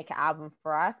one, and make an album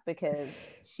for us, because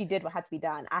she did what had to be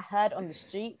done. I heard on the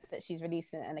streets that she's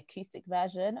releasing an acoustic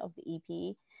version of the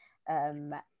EP.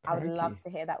 I would love to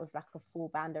hear that with like a full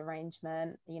band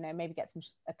arrangement, maybe get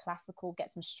a classical,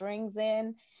 get some strings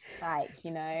in, like,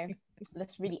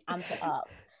 let's really amp it up.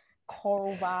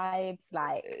 Choral vibes,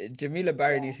 like Jamila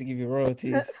Barry needs to give you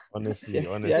royalties. honestly.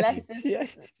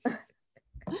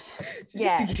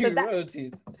 Yeah, so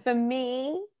royalties. For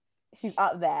me, she's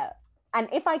up there. And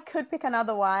if I could pick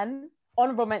another one,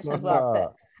 honorable mention as well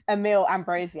to Emil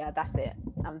Ambrosia. That's it.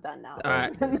 I'm done now. All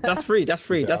right, that's free. That's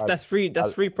free. That's free.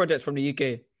 That's free projects from the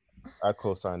UK. I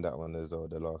co-signed that one as well,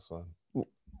 the last one.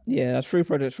 Yeah, that's free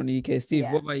projects from the UK. Steve,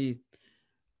 what about you?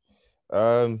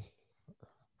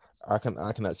 I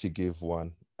can actually give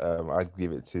one. I'd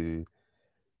give it to.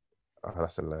 Oh,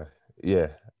 that's a lie. Yeah,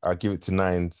 I'd give it to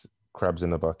Nine's Crabs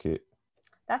in a Bucket.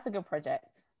 That's a good project.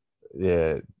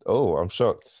 Yeah. Oh, I'm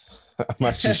shocked. I'm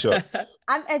actually shocked.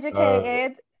 I'm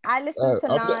educated. I listen to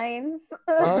Nines.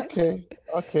 Okay,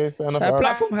 fair enough. That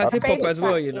platform has My hip hop favorite as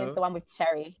well, track you know. is the one with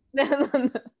Cherry.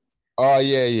 Oh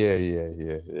yeah.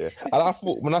 And I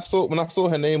thought when I saw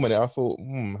her name on it, I thought,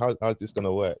 how's this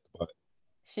gonna work? But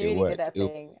She it really worked. did her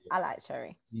thing. I like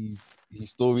Cherry.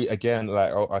 His story again,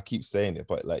 like I keep saying it,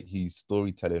 but like his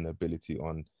storytelling ability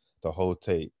on the whole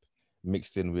tape,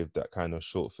 mixed in with that kind of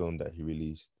short film that he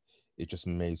released, it just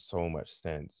made so much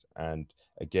sense. And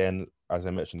again, as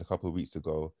I mentioned a couple of weeks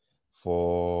ago,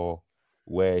 for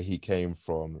where he came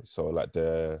from, so like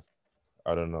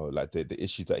I don't know, like the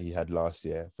issues that he had last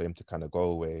year, for him to kind of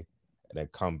go away and then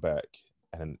come back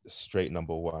and then straight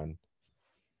number one,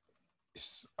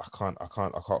 I can't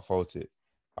fault it.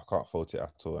 I can't fault it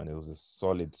at all. And it was a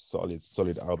solid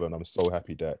album. And I'm so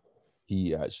happy that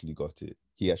he actually got it.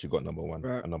 He actually got number one,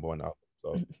 Right. a number one album.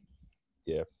 So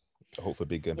yeah, I hope for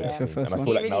big and better Yeah. things. And I one.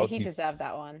 feel like now He deserved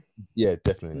that one. yeah,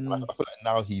 definitely. And I feel like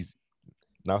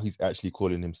now he's actually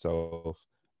calling himself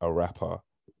a rapper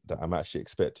that I'm actually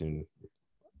expecting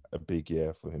a big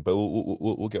year for him. But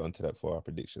we'll get onto that for our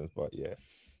predictions. But yeah,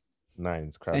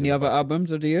 Nines. Any other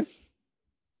albums of the year?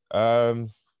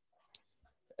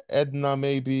 Edna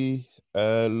maybe.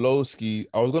 Lowski.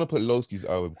 I was gonna put Lowski's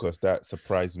album because that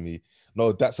surprised me.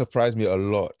 No, that surprised me a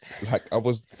lot. Like I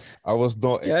was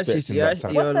not expecting that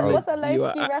type. What's a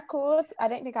Lowski record? I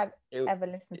don't think I've ever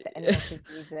listened to any of his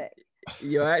music.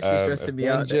 You're actually stressing me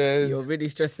out. You're really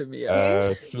stressing me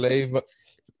out. Flavor,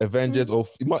 Avengers, or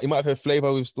you might have had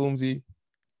Flavor with Stormzy.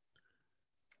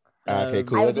 Okay,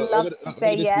 cool. I would love to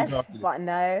say yes, but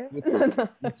no. We'll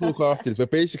talk after this.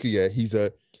 But basically, yeah, he's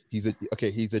a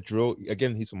drill.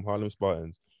 Again, he's from Harlem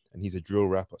Spartans, and he's a drill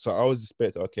rapper. So I was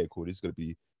expecting, okay, cool, this is gonna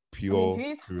be pure.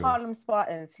 Who's drill. Harlem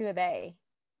Spartans? Who are they?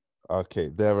 Okay,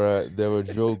 they're a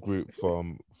drill group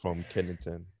from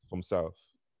Kennington, from South.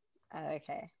 Oh,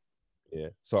 okay. Yeah.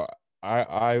 So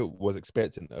I was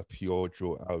expecting a pure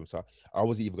drill album. So I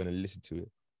wasn't even gonna listen to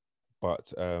it,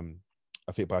 but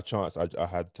I think by chance I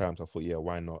had time, so I thought, yeah,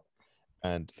 why not?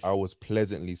 And I was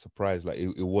pleasantly surprised. Like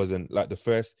it wasn't like the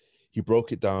first. He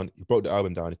broke the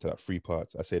album down into like 3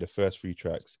 parts. I say the first 3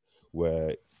 tracks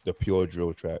were the pure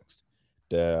drill tracks.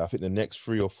 I think the next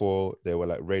 3 or 4 they were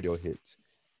like radio hits,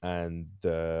 and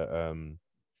the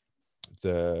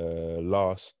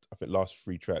last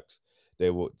 3 tracks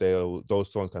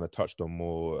those songs kind of touched on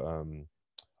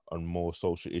more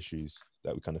social issues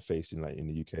that we kind of face in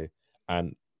the UK,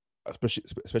 and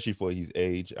especially for his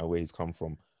age and where he's come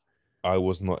from, I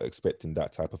was not expecting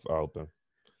that type of album.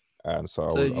 And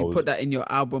so you put that in your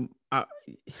album.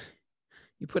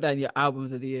 You put that in your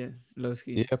albums of the year,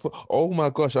 Lowski. Yeah. Oh my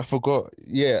gosh, I forgot.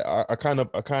 Yeah, I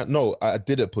can't. No, I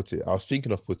didn't put it. I was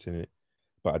thinking of putting it,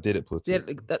 but I didn't put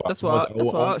it. That's what I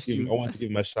asked you. I wanted to give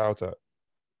him a shout out.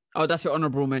 Oh, that's your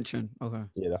honorable mention. Okay.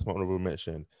 Yeah, that's my honorable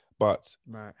mention. But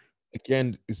right.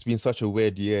 Again, it's been such a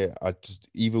weird year.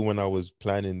 Even when I was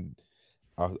planning,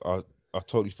 I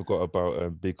totally forgot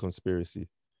about Big Conspiracy.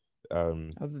 I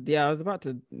was about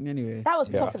to anyway. That was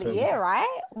top of the year, right?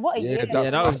 What a year!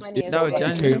 That was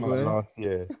January. Last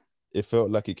year. It felt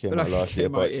like it came out last year,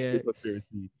 but Big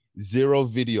Conspiracy, zero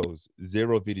videos.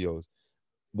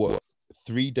 What,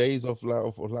 3 days of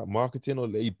marketing, or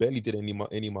he barely did any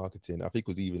marketing? I think it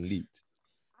was even leaked.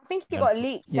 I think it got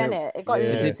leaked, didn't it? It got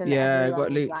leaked. Yeah, it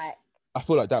got leaked. I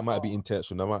feel like that might be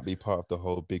intentional. That might be part of the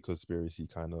whole Big Conspiracy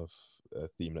kind of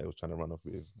theme that he was trying to run off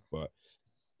with. But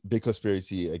Big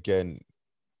Conspiracy, again,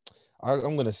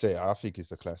 I'm gonna say I think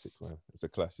it's a classic, man. It's a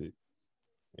classic.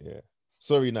 Yeah.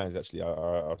 Sorry, Nines. Actually,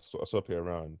 I swap it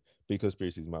around. Big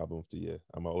Conspiracy is my album of the year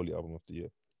and my only album of the year.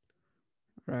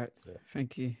 Right. Yeah.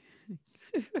 Thank you.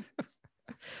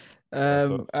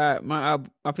 My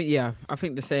album. I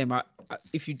think the same.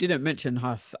 If you didn't mention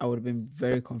Huss, I would have been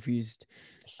very confused.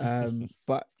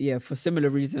 But yeah, for similar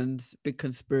reasons, Big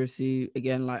Conspiracy,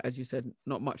 again, like as you said,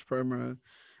 not much promo.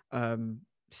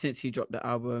 Since he dropped the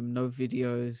album, no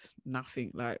videos,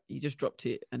 nothing. Like he just dropped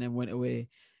it and then went away.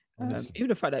 Even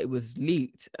the fact that it was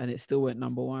leaked and it still went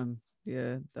number one.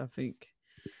 Yeah, I think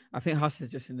Huss is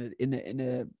just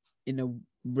in a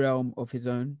realm of his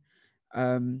own.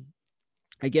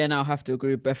 Again, I'll have to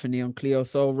agree with Bethany on Cleo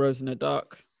Soul, Rose in the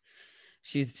Dark.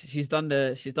 She's done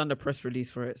the press release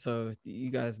for it, so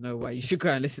you guys know why you should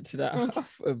go and listen to that.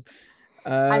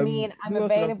 I mean, I'm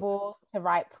available to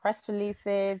write press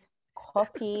releases,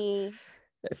 copy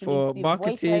for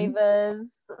marketing,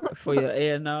 for your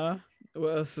A&R.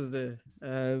 What else was there?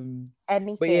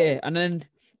 Anything. But yeah, and then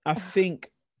I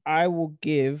think I will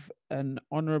give an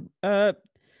honorable.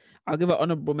 I'll give an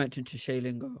honorable mention to Shay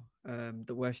Lingo,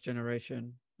 The Worst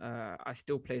Generation. I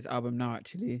still play his album now,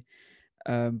 actually.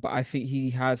 But I think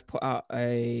he has put out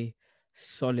a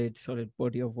solid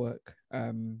body of work.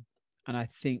 And I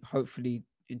think hopefully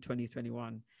in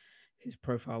 2021, his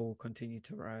profile will continue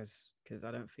to rise, because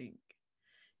I don't think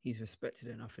he's respected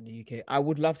enough in the UK. I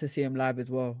would love to see him live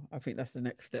as well. I think that's the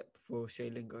next step for Shay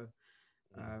Lingo.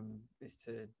 Is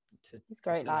to He's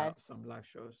great live. Some live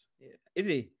shows. Yeah. Is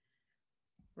he?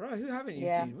 Right, who haven't you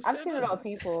Yeah, seen? I've seen a lot of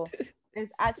people. There's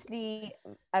actually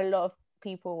a lot of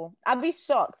people. I'd be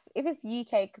shocked if it's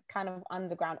UK kind of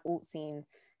underground alt scene.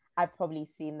 I've probably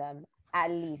seen them at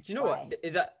least. Do you know what?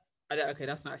 Is that okay?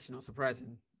 That's actually not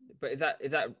surprising. But is that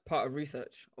part of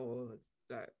research, or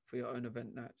like for your own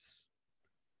event?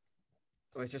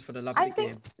 Or it's just for the love of the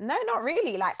game? No, not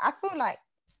really. Like, I feel like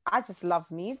I just love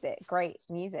music, great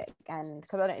music, and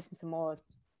because I don't listen to more of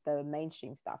the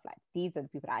mainstream stuff, like these are the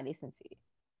people that I listen to.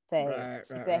 So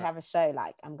if they have a show,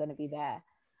 like I'm gonna be there,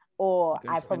 or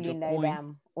I probably know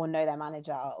them, or know their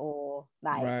manager, or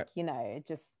like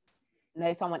just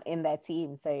know someone in their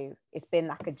team. So it's been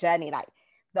like a journey, like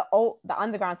the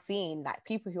underground scene, like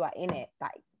people who are in it,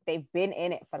 like they've been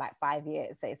in it for like 5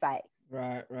 years. So it's like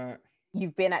right.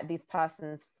 You've been at this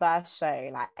person's first show,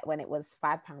 like when it was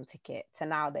 £5 ticket, to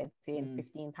now they're doing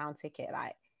 £15 ticket.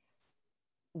 Like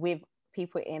with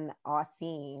people in our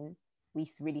scene, we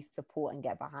really support and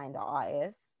get behind our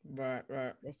artists. Right.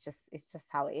 It's just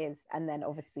how it is. And then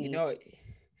obviously,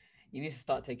 you need to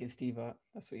start taking Steve out.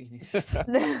 That's what you need to start.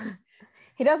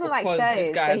 He doesn't like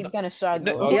shows, so he's gonna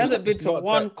struggle. No, he hasn't been to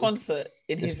one concert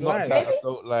in his life.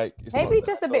 Maybe he's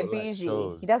just a bit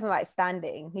bougie. He doesn't like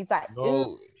standing. He's like,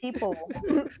 people,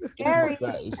 scary.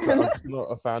 I'm just not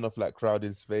a fan of like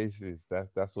crowded spaces.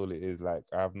 That's all it is. Like,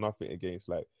 I have nothing against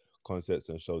like concerts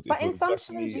and shows. But if in some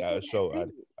shows, at a show,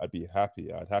 I'd be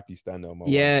happy. I'd happy stand on my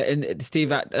and Steve,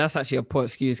 that's actually a poor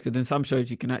excuse, because in some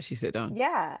shows you can actually sit down.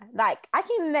 Yeah, like I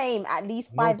can name at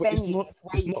least 5 venues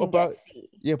where you can get seats.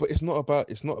 Yeah, but it's not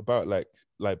about like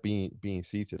being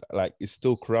seated. Like, it's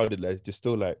still crowded. Like, there's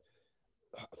still like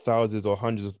thousands or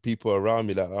hundreds of people around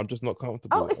me. Like, I'm just not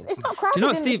comfortable. Oh, it's not crowded. Do you know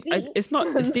what, Steve? It's not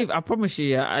Steve. I promise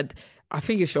you. I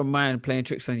think it's your mind playing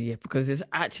tricks on you, because it's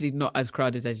actually not as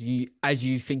crowded as you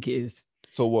think it is.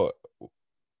 So what?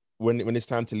 When it's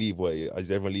time to leave, what is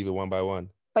everyone leaving one by one?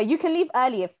 But you can leave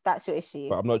early if that's your issue.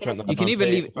 But I'm not trying to. You can even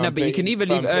leave. No, but you can even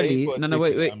leave early. No,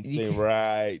 wait. I'm staying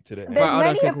right to the end.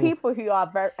 There's many people who are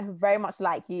very much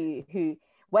like you, who,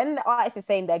 when the artist is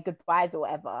saying their goodbyes or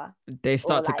whatever, they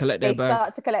start to collect their bag. They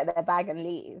start to collect their bag and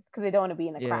leave because they don't want to be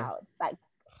in the crowd. Like,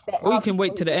 or you can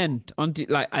wait to the end,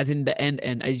 like as in the end,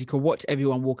 and you can watch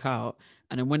everyone walk out,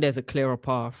 and then when there's a clearer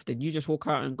path, then you just walk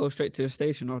out and go straight to the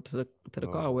station or to the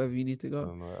car, wherever you need to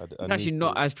go. It's actually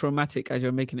not as traumatic as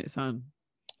you're making it sound.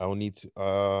 I will need to.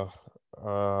 Don't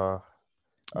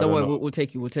worry, we'll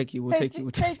take you. So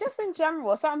just in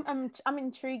general, so I'm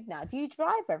intrigued now. Do you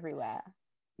drive everywhere?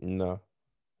 No,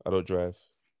 I don't drive.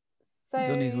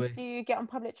 So do you get on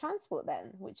public transport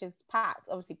then, which is packed,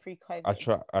 obviously pre-COVID?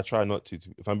 I try not to.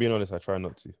 If I'm being honest, I try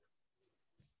not to.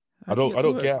 I don't go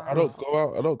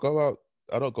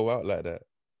out like that.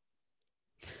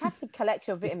 You have to collect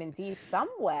your vitamin D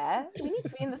somewhere. We need to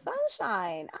be in the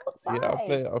sunshine, outside. Yeah,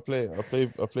 I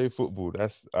play football.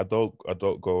 I don't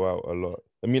go out a lot.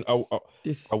 I mean, I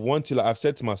want to. Like, I've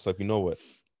said to myself, you know what?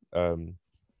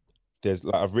 There's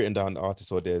like, I've written down artists.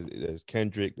 So there's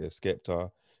Kendrick, there's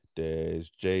Skepta, there's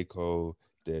J. Cole,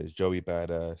 there's Joey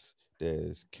Badass,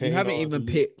 there's Kano.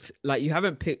 You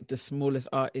haven't picked the smallest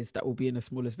artists that will be in the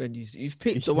smallest venues. You've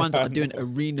picked the ones that are doing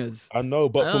arenas. I know,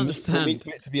 but for me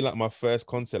to be like my first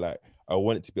concert, like I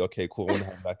want it to be okay, cool. I want to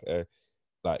have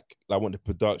like I want the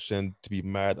production to be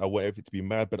mad. I want everything to be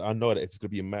mad, but I know that if it's gonna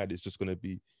be mad, it's just gonna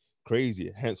be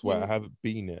crazy. Hence why I haven't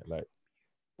been there. Like,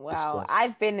 wow,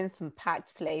 I've been in some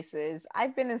packed places.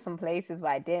 I've been in some places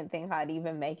where I didn't think I'd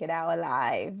even make it out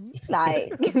alive.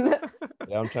 Like,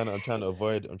 yeah, I'm trying to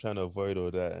avoid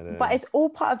all that. But it's all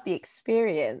part of the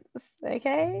experience,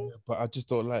 okay? Yeah, but I just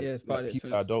don't like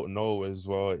people I don't know as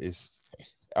well.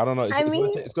 I don't know.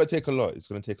 It's gonna take a lot. It's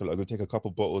gonna take a couple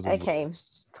bottles. Okay,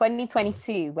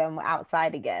 2022 when we're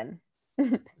outside again.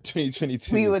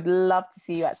 2022. We would love to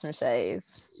see you at some shows.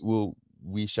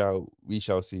 We shall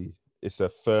see. It's a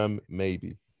firm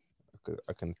maybe.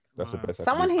 That's the best.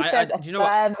 Someone who says a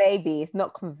firm maybe is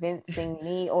not convincing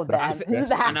me or them.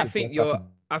 And I think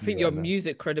your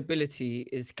music credibility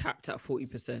is capped at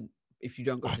 40% if you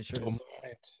don't go to shows.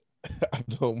 I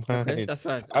don't mind. Okay, that's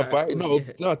fine. No.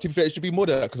 To be fair, it should be more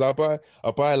than that, because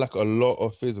I buy like a lot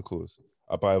of physicals.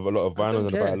 I buy a lot of vinyls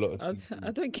and I buy a lot of CDs.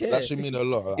 I don't care. That should mean a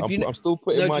lot. I'm still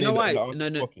putting money in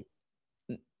the pocket.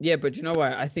 Yeah, but you know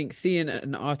why? I think seeing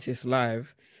an artist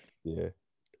live,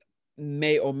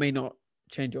 may or may not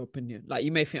change your opinion. Like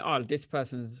you may think, oh, this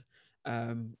person's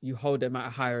you hold them at a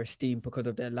higher esteem because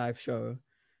of their live show,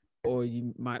 or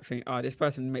you might think, oh, this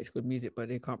person makes good music but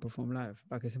they can't perform live.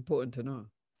 Like it's important to know.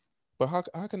 But how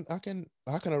can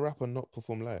a rapper not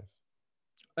perform live?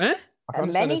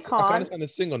 Many can't. I can understand a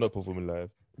singer not performing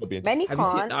live. Many have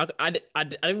can't. You seen, I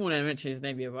didn't want to mention his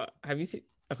name here, but have you seen?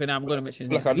 Okay, now I'm going to mention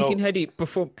his like name. Have you seen Heady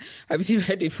perform? Have you seen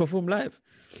Heady perform live?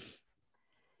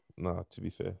 Nah, to be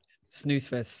fair. Snooze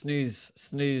fest,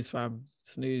 snooze, fam,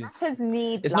 snooze. Rappers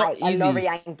need it's like a Laurie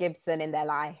and Gibson in their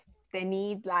life. They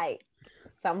need like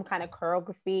some kind of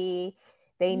choreography.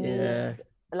 They need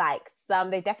like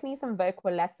they definitely need some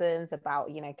vocal lessons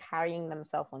about, you know, carrying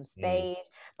themselves on stage.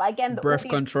 But again, the breath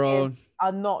control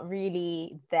are not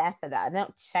really there for that. They're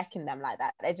not checking them like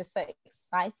that. They're just so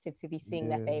excited to be seeing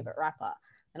their favorite rapper.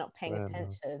 They're not paying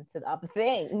attention to the other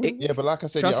things. Yeah, but like I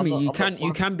said, trust me, you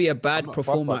can be a bad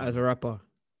performer as a rapper.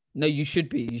 No, you should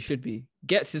be.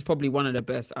 Ghetts is probably one of the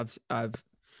best I've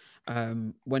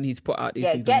when he's put out these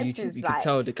things on YouTube, you can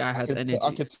tell the guy has energy.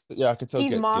 I could tell.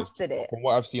 He's mastered it. From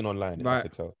what I've seen online, right. I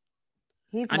could tell.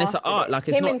 And it's an art. Like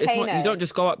it's not. You don't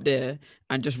just go up there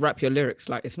and just rap your lyrics.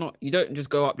 Like it's not. You don't just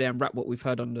go up there and rap what we've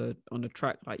heard on the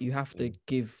track. Like you have to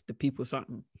give the people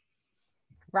something.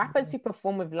 Rappers who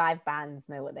perform with live bands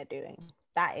know what they're doing.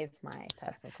 That is my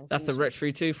personal conclusion. That's a Rich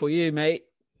 32 for you, mate.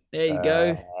 There you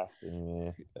go.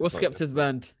 What's Skepta's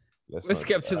band? What's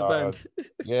Skepta's band?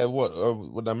 Yeah,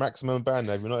 what the Maximum Band?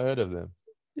 Have you not heard of them?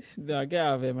 No, get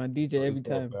out of here, man. DJ every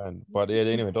time. Band. But yeah,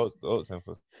 anyway, don't send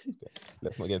for.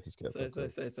 Let's not get into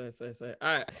Skepta. So. All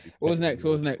right. What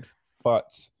was next?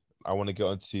 But I want to get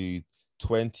on to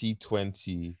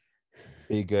 2020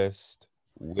 biggest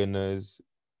winners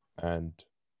and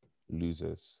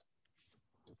losers.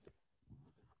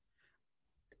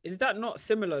 Is that not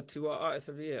similar to our Artist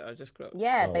of the Year I just closed?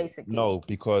 Yeah, basically. No,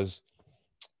 because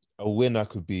a winner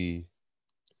could be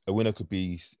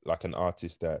like an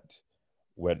artist that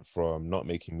went from not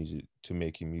making music to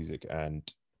making music, and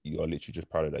you are literally just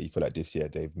proud of that. You feel like this year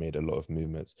they've made a lot of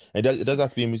movements. And it does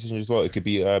have to be a musician as well. It could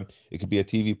be a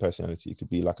TV personality. It could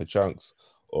be like a Chunks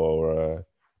or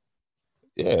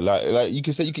like you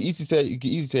could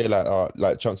easily say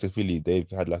like Chunks of Philly. They've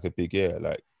had like a big year.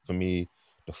 Like for me,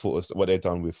 what they've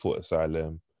done with Thought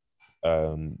Asylum,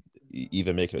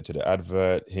 even making it to the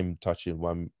advert, him touching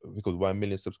 1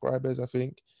 million subscribers, I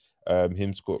think.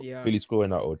 Philly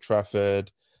scoring at Old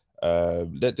Trafford.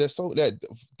 There's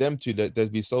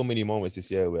been so many moments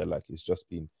this year where like it's just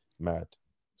been mad.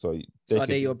 So are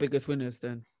they your biggest winners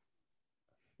then?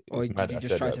 Or did you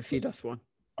just try to feed us one?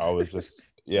 I was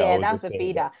just that was a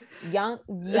feeder. Young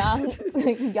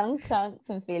Chunks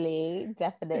and Philly,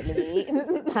 definitely.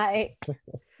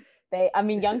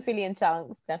 Young Philly and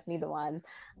Chunks, definitely the one.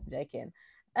 I'm joking.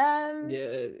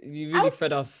 You really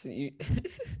fed us. They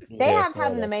have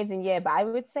had an amazing year, but I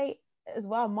would say as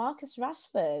well, Marcus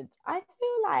Rashford. I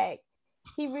feel like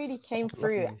he really came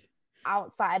through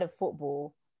outside of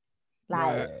football,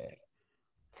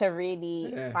 to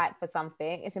really fight for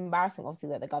something. It's embarrassing, obviously,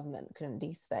 that the government couldn't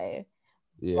do so.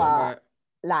 Yeah, but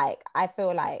I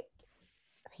feel like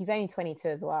he's only 22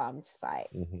 as well. I'm just like,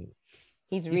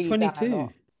 he's 22.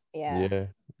 Yeah.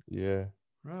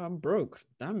 Bro, I'm broke.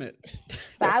 Damn it.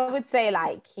 So I would say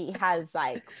like he has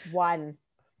like won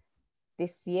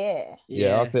this year. I'd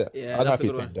happy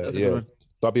to that. Yeah,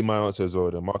 that'd be my answer as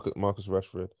well. Then Marcus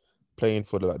Rashford playing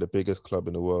for the biggest club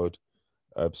in the world,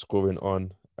 scoring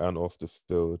on and off the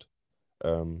field,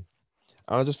 and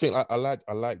I just think I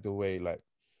like the way like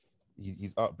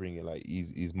his upbringing, like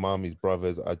his mom, his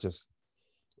brothers are just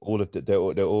all of they're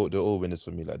all winners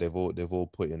for me. Like they've all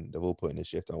put in the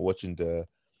shift. I'm watching the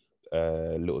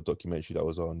little documentary that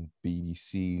was on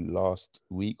BBC last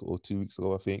week or 2 weeks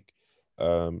ago, I think.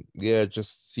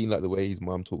 Just seeing like the way his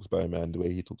mom talks about him and the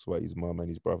way he talks about his mom and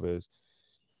his brothers.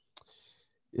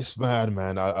 It's mad,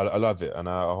 man. I love it, and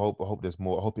I hope there's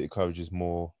more. I hope it encourages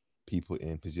more people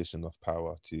in position of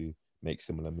power to make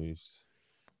similar moves.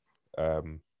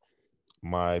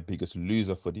 My biggest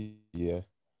loser for the year,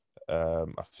 I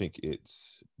think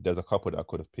there's a couple that I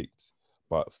could have picked,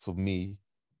 but for me,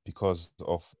 because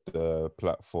of the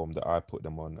platform that I put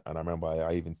them on, and I remember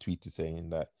I even tweeted saying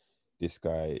that this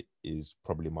guy is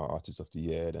probably my artist of the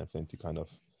year, and for him to kind of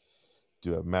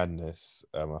do a madness,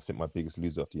 I think my biggest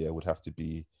loser of the year would have to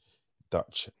be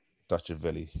Dutch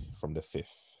Avelli from The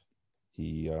Fifth.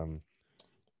 He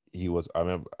was. I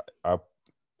remember I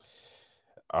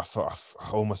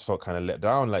almost felt kind of let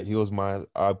down. Like he was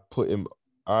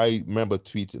I remember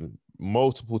tweeting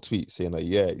multiple tweets saying like,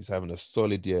 yeah, he's having a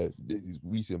solid year. He's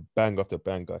reaching bang after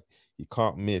banger. He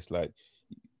can't miss. Like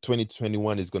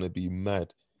 2021 is gonna be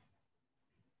mad.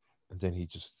 and then he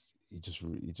just.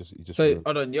 So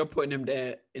hold on, you're putting him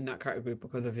there in that category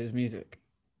because of his music.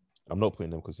 I'm not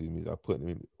putting him because of his music. I'm putting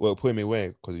him away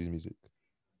because of his music.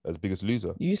 As Biggest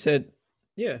Loser. You said,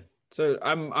 yeah. So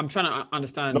I'm trying to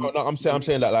understand. No, I'm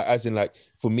saying that like as in like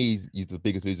for me he's the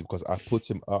Biggest Loser because I put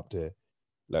him up there,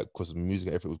 like because the music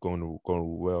and everything was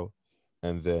going well,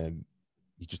 and then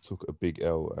he just took a big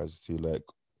L as to like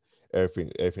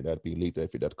everything that'd been leaked,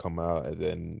 everything that'd come out, and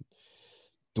then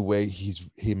the way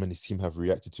him and his team have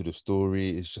reacted to the story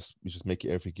is just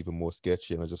making everything even more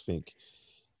sketchy. And I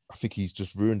think he's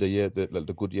just ruined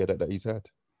the good year that he's had.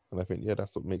 And I think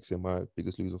that's what makes him my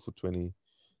Biggest Loser for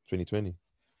 2020.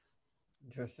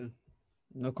 Interesting.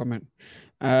 No comment.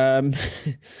 I think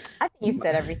you've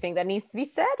said everything that needs to be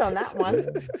said on that one.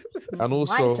 And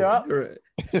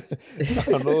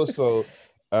also,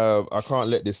 I can't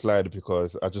let this slide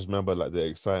because I just remember like the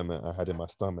excitement I had in my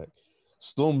stomach.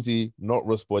 Stormzy not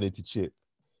responding to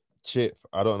Chip.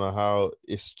 I don't know how.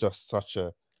 It's just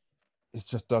it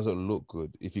just doesn't look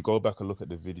good. If you go back and look at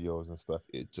the videos and stuff,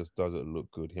 it just doesn't look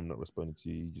good. Him not responding to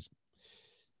you,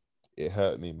 it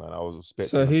hurt me, man. I was expecting.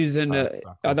 So who's in the?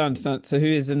 I don't understand. So who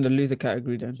is in the loser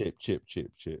category then? Chip.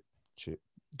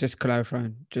 Just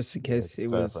clarifying, just in case it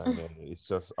was. It's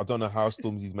just I don't know how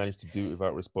Stormzy's managed to do it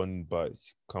without responding, but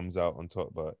it comes out on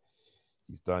top. But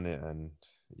he's done it, and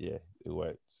yeah, it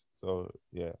worked. So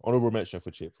yeah, honorable mention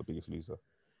for Chip for Biggest Loser.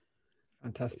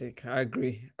 Fantastic, I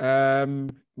agree.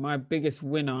 My biggest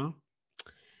winner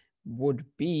would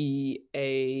be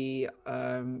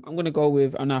I'm gonna go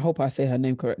with, and I hope I say her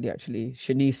name correctly actually,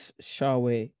 Shanice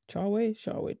Charway.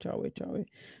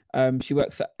 She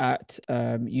works at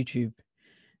YouTube,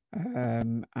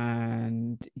 and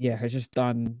yeah, YouTube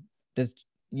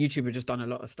has just done a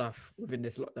lot of stuff within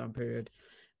this lockdown period,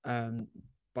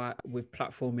 but with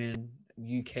platforming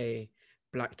UK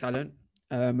Black talent,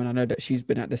 and I know that she's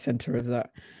been at the center of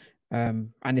that,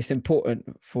 and it's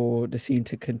important for the scene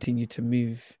to continue to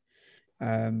move.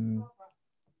 And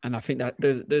I think that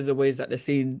there's a ways that the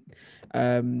scene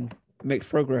makes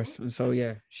progress. And so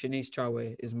yeah, Shanice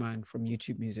Charway is mine from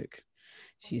YouTube Music.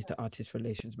 She's the artist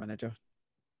relations manager.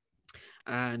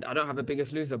 And I don't have a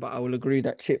Biggest Loser, but I will agree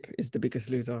that Chip is the Biggest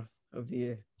Loser of the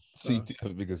year. So you do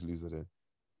have a Biggest Loser then?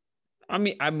 I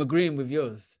mean, I'm agreeing with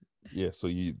yours. Yeah, so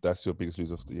that's your Biggest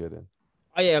Loser of the year then?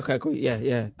 Oh yeah, okay, cool.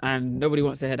 Yeah. And nobody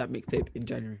wants to hear that mixtape in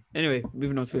January. Anyway,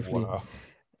 moving on swiftly. Wow.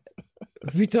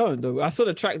 We don't though. I saw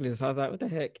the track list. I was like, what the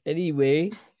heck?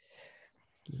 Anyway,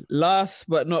 last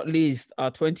but not least, our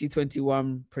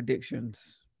 2021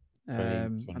 predictions.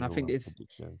 And I think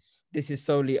this is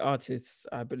solely artists,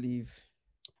 I believe.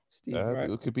 Steve, right?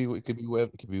 It could be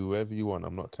wherever you want.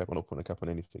 I'm not putting a cap on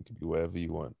anything. It could be wherever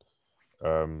you want.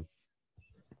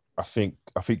 I think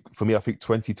for me,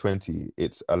 2020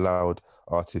 it's allowed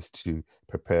artists to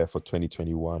prepare for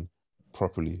 2021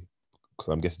 properly,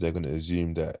 because I'm guessing they're going to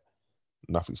assume that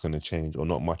nothing's going to change or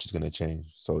not much is going to change.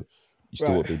 So you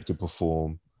still will be able to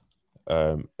perform.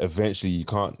 Eventually, you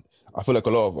can't. I feel like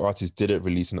a lot of artists didn't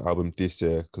release an album this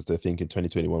year because they're thinking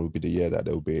 2021 would be the year that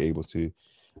they'll be able to.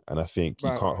 And I think you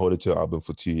can't hold it to an album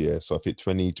for 2 years. So I think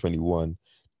 2021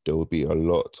 there will be a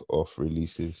lot of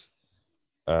releases.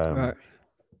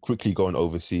 Quickly going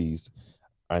overseas,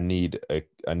 I need a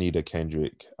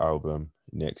Kendrick album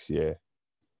next year,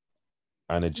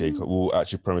 and a J. Cole. We'll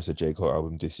actually promise a J. Cole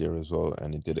album this year as well,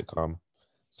 and it didn't come.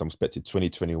 So I'm expecting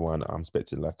 2021. I'm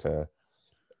expecting like a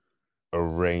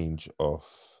range of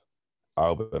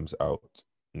albums out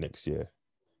next year.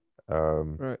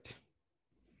 Right.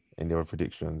 Any other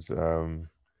predictions? I'm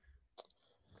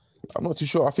not too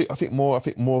sure. I think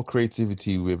more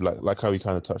creativity with like how we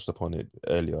kind of touched upon it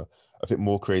earlier. I think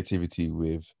more creativity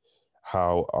with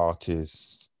how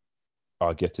artists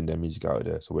are getting their music out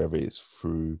there. So whether it's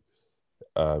through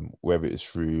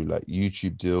like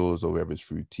YouTube deals or whether it's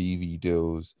through TV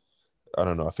deals, I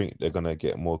don't know. I think they're gonna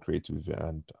get more creative with it,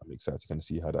 and I'm excited to kind of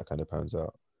see how that kind of pans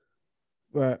out.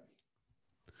 Right.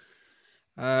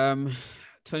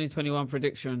 2021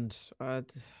 predictions.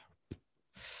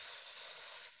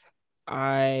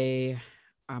 I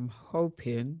am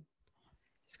hoping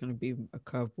it's going to be a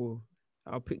curveball.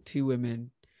 I'll pick two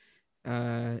women.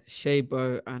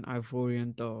 Shaybo and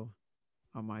Ivorian Doll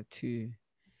are my two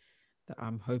that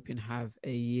I'm hoping have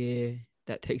a year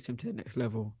that takes them to the next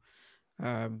level.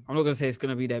 I'm not going to say it's going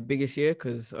to be their biggest year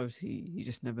because obviously you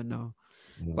just never know.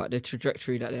 But the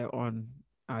trajectory that they're on,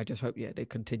 I just hope, they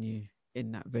continue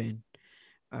in that vein.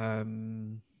 I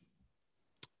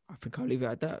think I'll leave it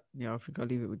at that. Yeah, I think I'll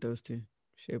leave it with those two,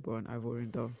 Shaybo and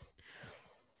Ivorian Doll.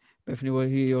 Bethany, what are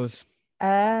yours?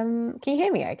 Can you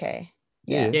hear me okay?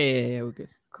 Yeah, we're good.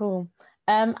 Cool.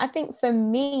 I think for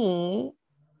me,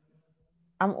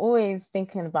 I'm always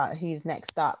thinking about who's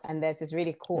next up, and there's this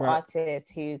really cool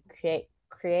artist who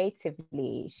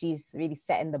creatively, she's really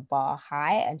setting the bar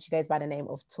high, and she goes by the name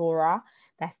of Tora.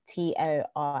 That's Tora,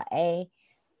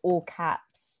 all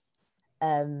caps.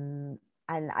 And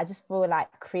I just feel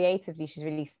like creatively she's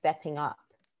really stepping up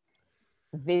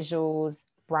visuals,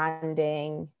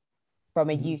 branding from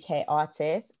a UK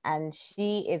artist, and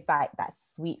she is like that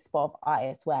sweet spot of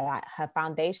artist where like her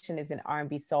foundation is in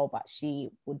R&B soul, but she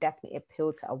will definitely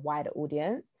appeal to a wider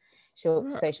audience. She'll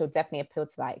definitely appeal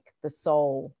to like the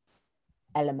soul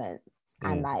elements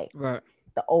and like the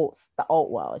alt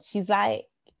world. She's like,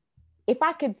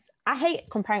 I hate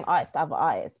comparing artists to other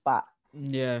artists, but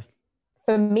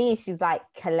for me she's like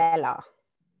Kelela,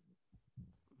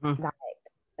 like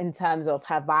in terms of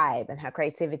her vibe and her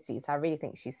creativity. So I really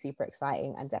think she's super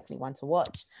exciting and definitely one to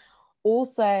watch.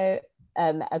 Also,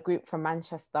 a group from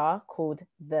Manchester called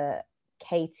the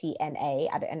KTNA.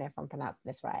 I don't know if I'm pronouncing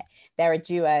this right. They're a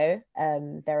duo.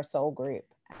 They're a soul group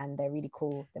and they're really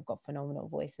cool. They've got phenomenal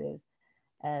voices.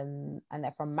 And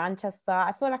they're from Manchester.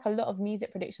 I feel like a lot of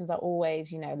music predictions are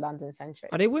always, London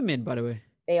centric. Are they women, by the way?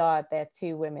 They are. They're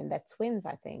two women. They're twins,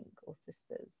 I think, or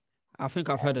sisters. I think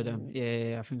I've heard of them.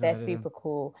 Yeah, I think they're super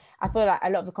cool. I feel like a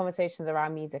lot of the conversations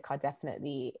around music are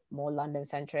definitely more London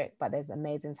centric, but there's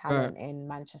amazing talent in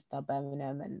Manchester,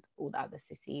 Birmingham, and all the other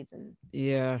cities and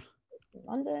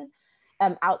London,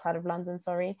 outside of London,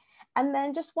 sorry. And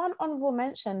then just one honorable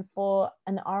mention for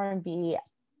an R&B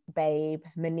babe,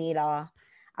 Manila.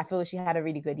 I feel she had a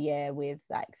really good year with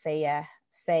like Say Yes.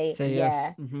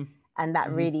 Mm-hmm. And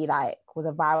that really like was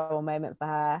a viral moment for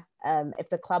her. If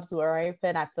the clubs were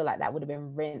open, I feel like that would have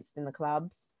been rinsed in the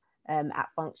clubs at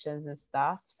functions and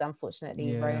stuff. So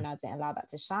unfortunately, Rona didn't allow that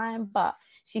to shine, but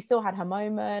she still had her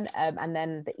moment. And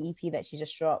then the EP that she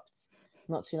just dropped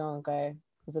not too long ago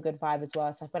was a good vibe as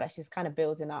well. So I feel like she's kind of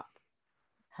building up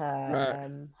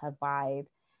her her vibe.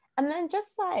 And then just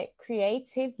like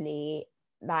creatively,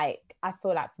 like I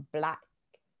feel like for Black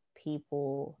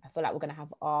people, I feel like we're going to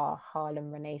have our Harlem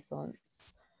Renaissance,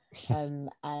 and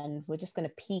we're just going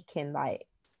to peak in like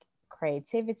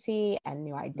creativity and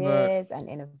new ideas and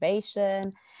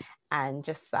innovation, and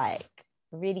just like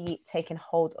really taking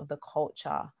hold of the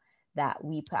culture that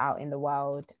we put out in the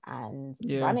world and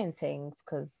running things,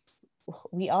 because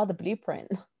we are the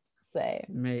blueprint. So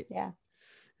mate,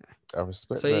 I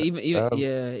respect so that.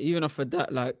 Even off of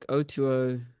that, like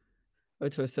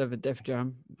 02007 Def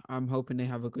Jam, I'm hoping they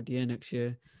have a good year next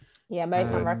year.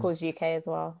 Motown Records UK as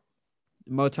well.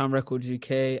 Motown Records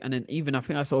UK, and then even I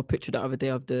think I saw a picture the other day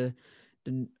of the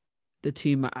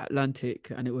team at Atlantic,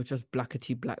 and it was just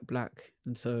Blackety Black,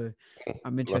 and so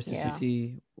I'm interested to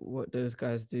see what those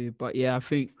guys do. But I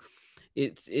think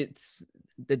it's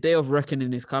the day of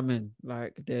reckoning is coming.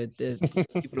 Like the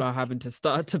people are having to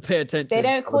start to pay attention. They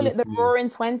don't call it the Roaring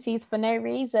Twenties for no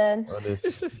reason.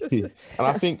 And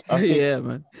I think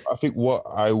man. I think what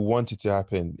I wanted to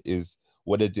happen is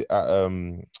what they do at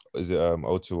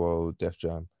 020 Def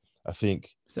Jam. I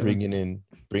think bringing in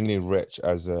Wretch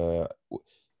as a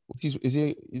is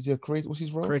he a creative? What's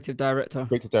his role? Creative director.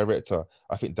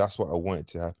 I think that's what I wanted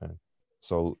to happen.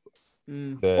 So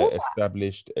the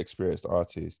established, experienced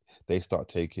artists, they start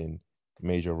taking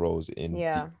major roles in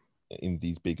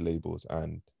these big labels.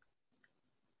 And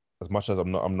as much as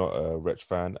I'm not a Wretch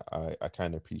fan, I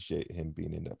kind of appreciate him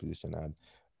being in that position, and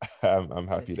I'm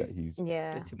happy that he's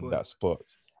in that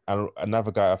spot. And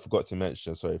another guy I forgot to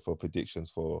mention, sorry, for predictions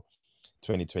for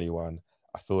 2021,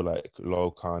 I feel like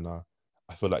Lil Kana.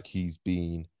 I feel like he's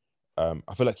been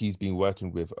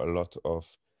working with a lot of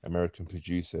American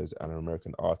producers and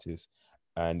American artists,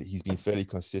 and he's been fairly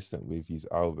consistent with his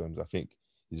albums. I think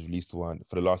he's released one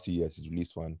for the last 2 years. He's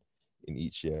released one in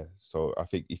each year. So I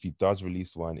think if he does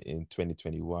release one in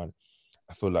 2021,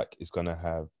 I feel like it's gonna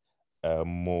have a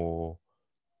more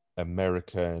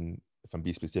American, if I'm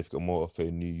being specific, more of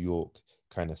a New York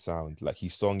kind of sound. Like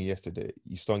his song yesterday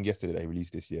that he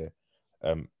released this year.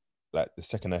 Like the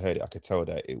second I heard it, I could tell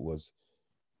that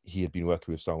he had been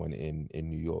working with someone in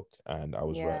New York, and I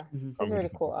was right. He's a really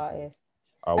cool artist.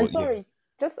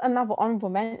 Just another honorable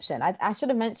mention. I should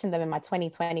have mentioned them in my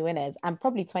 2020 winners and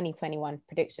probably 2021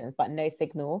 predictions, but No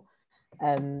Signal.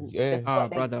 Just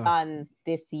what they've done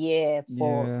this year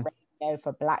for radio,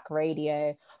 for Black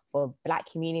radio, for Black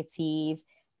communities,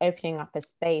 opening up a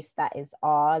space that is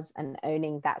ours and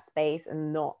owning that space,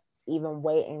 and not even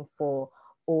waiting for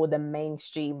all the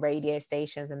mainstream radio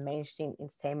stations and mainstream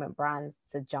entertainment brands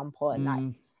to jump on.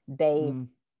 Like they've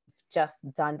just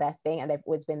done their thing, and they've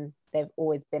always been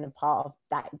a part of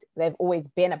that. They've always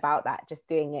been about that, just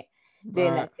doing it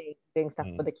doing their thing, doing stuff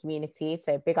for the community.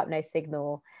 So big up No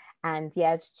Signal. And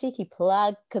yeah, just cheeky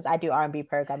plug, because I do R&B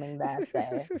programming there. So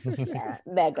yeah,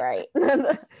 they're great.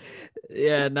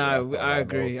 Yeah, no, I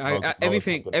agree.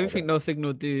 Everything No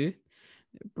Signal do,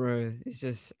 bro, it's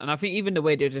just, and I think even the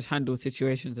way they just handle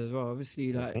situations as well.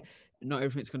 Obviously, like not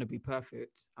everything's gonna be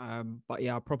perfect. But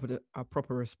yeah, I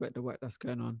proper respect the work that's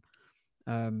going on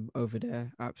over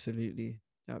there. Absolutely.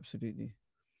 Yeah.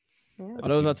 Are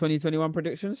those our 2021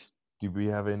 predictions? Do we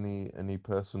have any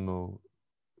personal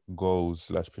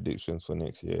goals / predictions for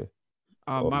next year?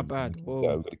 Oh, my bad.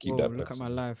 Whoa, look at my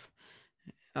life.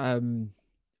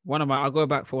 I'll go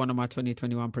back for one of my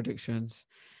 2021 predictions.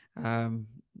 One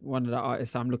of the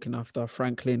artists I'm looking after,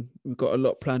 Franklin. We've got a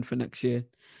lot planned for next year.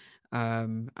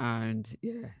 And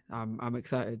yeah, I'm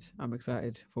excited. I'm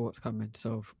excited for what's coming.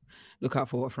 So look out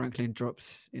for what Franklin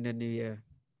drops in the new year.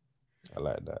 I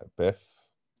like that. Beth?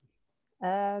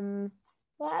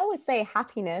 Well, I would say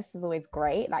happiness is always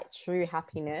great, like true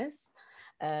happiness.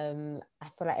 I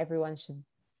feel like everyone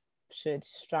should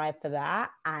strive for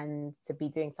that, and to be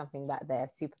doing something that they're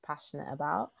super passionate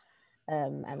about,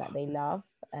 and that they love.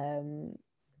 And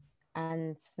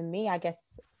for me, I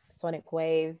guess Sonic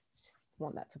Waves, just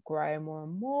want that to grow more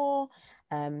and more.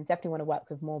 Definitely want to work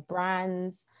with more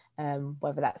brands,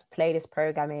 whether that's playlist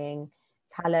programming,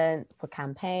 talent for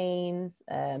campaigns,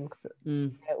 because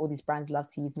all these brands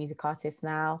love to use music artists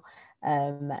now.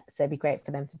 So it'd be great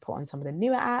for them to put on some of the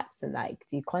newer acts and like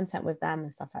do content with them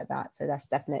and stuff like that. So that's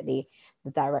definitely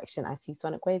the direction I see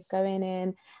Sonic Waves going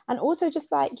in. And also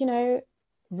just like, you know,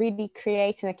 really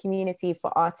creating a community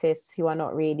for artists who are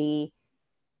not really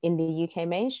in the UK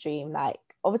mainstream. Like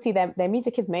obviously their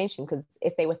music is mainstream, because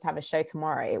if they was to have a show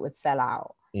tomorrow, it would sell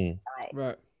out. Like,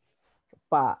 right.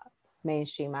 But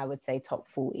mainstream, I would say top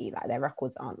 40, like their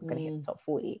records aren't going to hit the top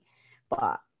 40.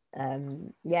 But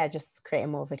yeah, just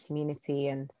creating more of a community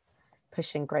and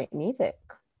pushing great music.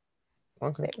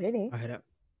 Okay. That's it, really. I hear that.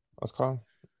 That's calm.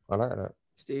 I like that.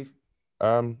 Steve?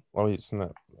 Oh, it's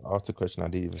not. Ask the question I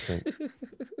didn't even think.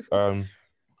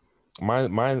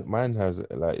 Mine has,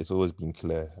 like, it's always been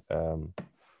clear. I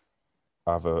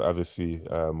have a few.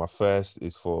 My first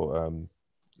is for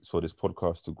this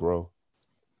podcast to grow,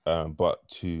 but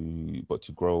to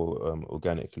grow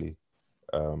organically.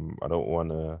 I don't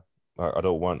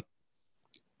want,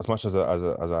 as much as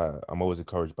I'm always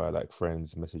encouraged by like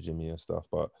friends messaging me and stuff,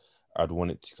 but I'd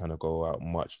want it to kind of go out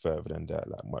much further than that,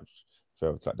 like much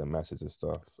further to like the masses and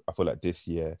stuff. I feel like this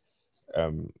year,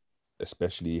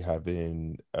 especially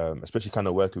kind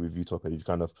of working with Utopia, you've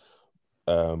kind of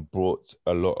brought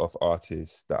a lot of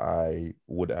artists that I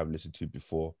wouldn't have listened to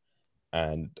before,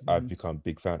 and I've become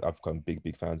big fans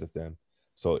of them.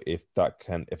 So if I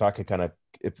could kind of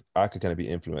be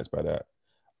influenced by that,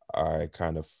 I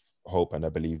kind of hope and I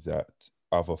believe that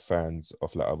other fans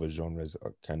of like other genres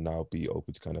can now be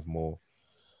open to kind of more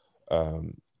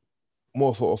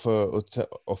sort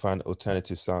of an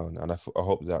alternative sound, and I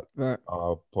hope that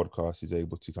our podcast is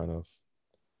able to kind of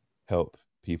help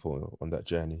people on that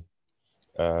journey.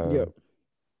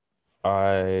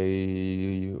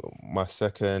 My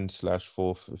second /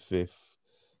 fourth, fifth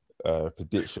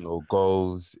prediction or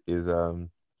goals is I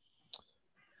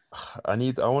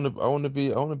want to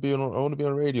be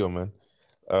on radio, man.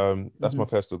 That's my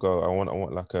personal goal. I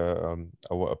want like a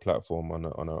platform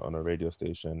on a radio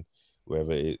station,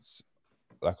 whether it's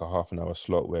like a half an hour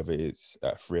slot, whether it's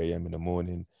at 3 a.m. in the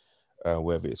morning,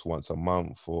 whether it's once a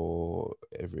month or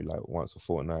every like once a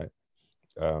fortnight.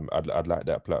 I'd like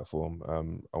that platform.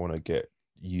 I want to get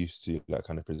used to like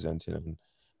kind of presenting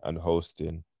and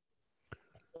hosting.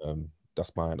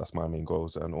 That's my main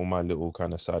goals, and all my little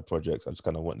kind of side projects, I just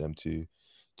kind of want them to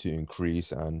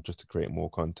increase and just to create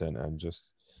more content and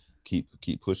just keep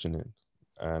pushing it,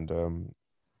 and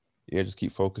just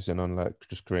keep focusing on like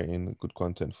just creating good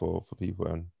content for people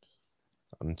and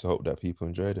to hope that people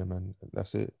enjoy them, and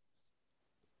that's it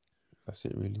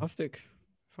really.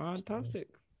 Fantastic.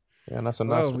 Yeah, and that's a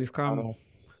nice. We've come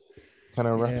kind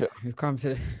of wrap it. We've come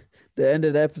to the end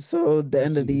of the episode, the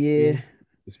end of the year.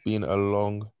 It's been a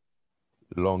long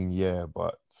year,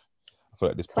 but I feel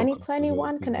like this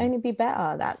 2021 can only be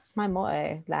better. That's my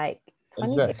motto. Like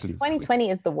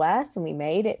 2020 is the worst and we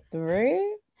made it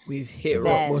through. We've hit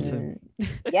rock bottom.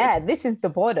 Yeah, this is the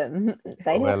bottom.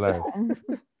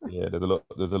 Yeah, there's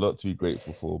a lot to be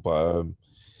grateful for, but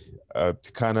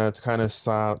to kind of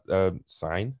sign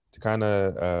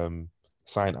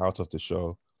out of the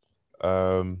show,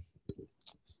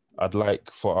 I'd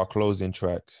like for our closing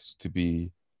tracks to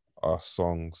be our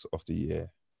songs of the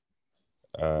year.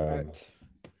 Right.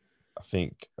 I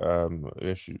think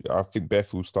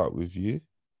Beth will start with you.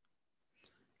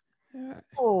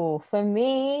 Oh, for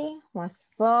me, my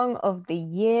song of the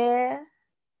year.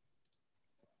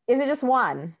 Is it just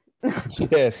one?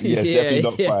 Yes, definitely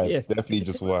not 5. Yes. Definitely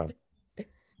just one.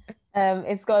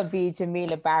 It's got to be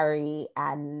Jamila Barry,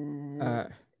 and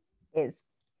it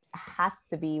has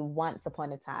to be Once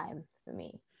Upon a Time for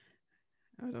me.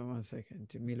 Hold on 1 second,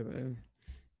 Jamila Barry.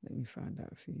 Let me find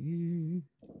out for you.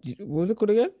 What was it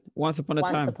called again? Once Upon a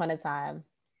Time. Once Upon a Time.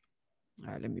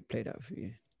 All right, let me play that for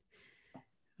you.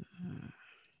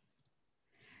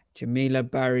 Jamila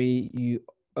Barry, you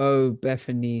owe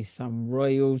Bethany some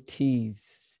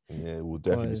royalties. Yeah, we'll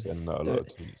definitely send out a lot of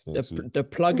tweets next week. The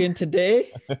plug-in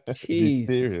today. She's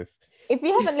serious. If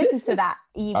you haven't listened to that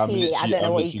EP, I don't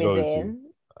know what you've been doing.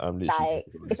 Like,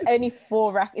 it's only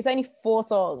 4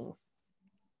 songs.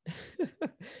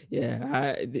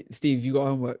 Yeah, Steve, you got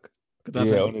homework.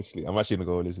 Yeah, honestly, I'm actually gonna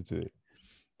go listen to it.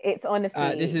 It's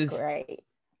honestly this is great.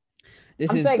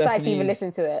 I'm so excited to even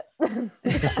listen to it.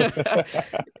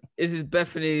 This is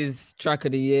Bethany's track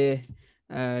of the year.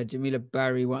 Jamila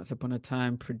Barry, Once Upon a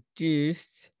Time,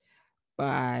 produced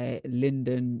by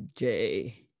Lyndon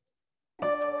J.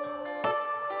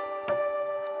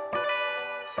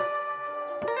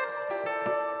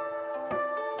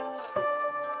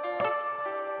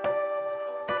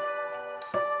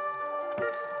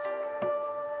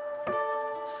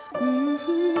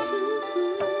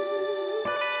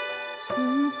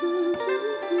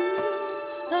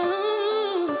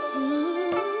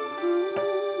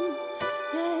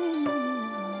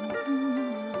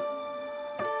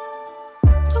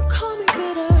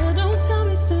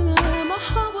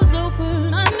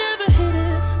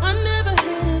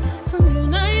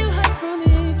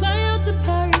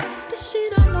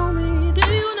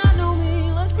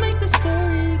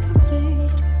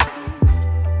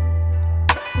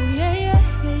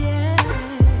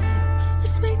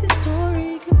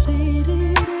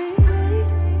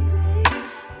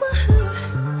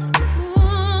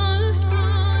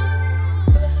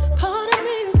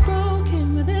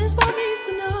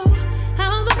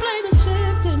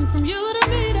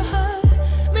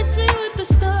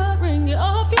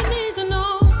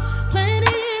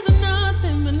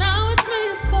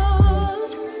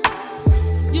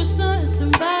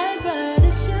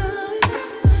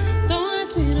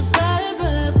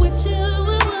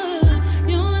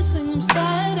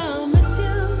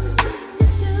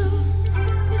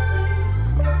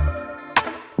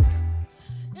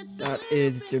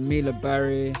 Jamila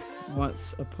Barry,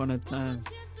 Once Upon a Time.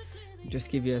 Just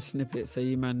give you a snippet so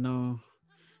you man know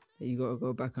that you gotta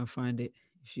go back and find it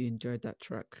if you enjoyed that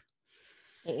track.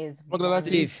 It is. I'm not gonna lie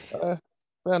to you.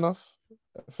 Fair enough.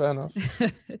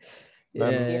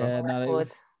 When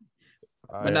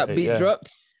that beat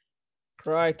dropped,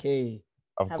 crikey.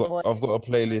 I've got a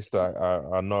playlist that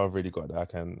I know I've really got that I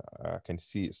can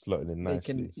see it slotting in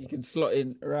nicely. You can slot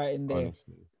in right in there.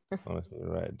 Honestly,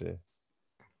 right there.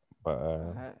 But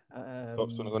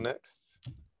Tops, wanna go next?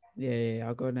 Yeah,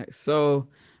 I'll go next. So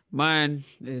mine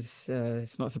is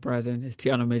it's not surprising, it's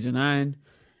Tiana Major 9,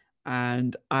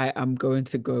 and I am going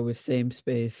to go with Same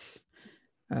Space,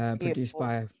 produced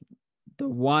by the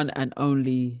one and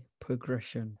only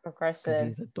Progression.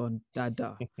 He's a Don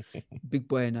Dada. Big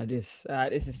boy in this.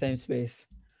 This is Same Space.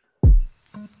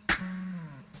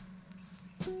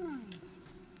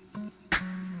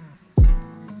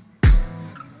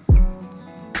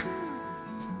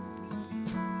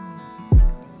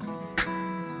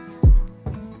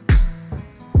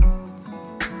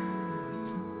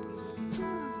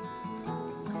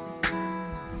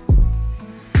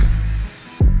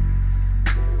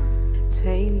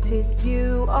 Tainted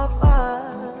view of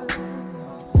us,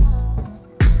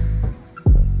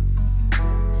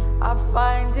 I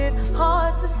find it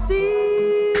hard to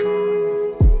see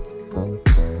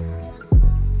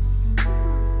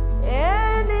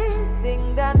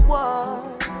anything that was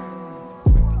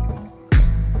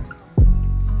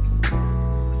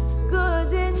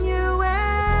good in you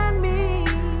and me.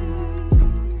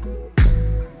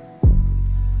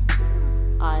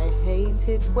 I hate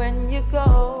it when you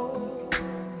go.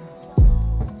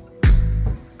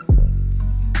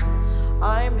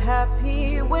 I'm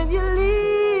happy when you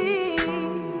leave.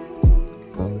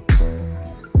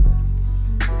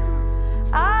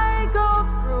 I go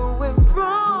through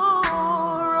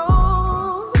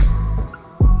withdrawals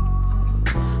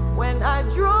when I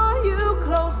draw you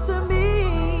close to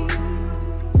me.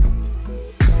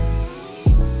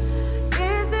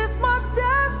 Is this my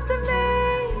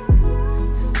destiny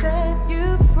to set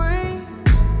you free?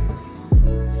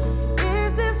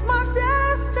 Is this my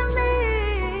destiny?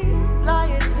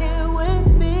 Lying here with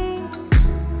me,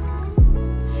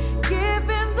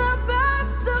 giving the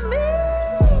best of me.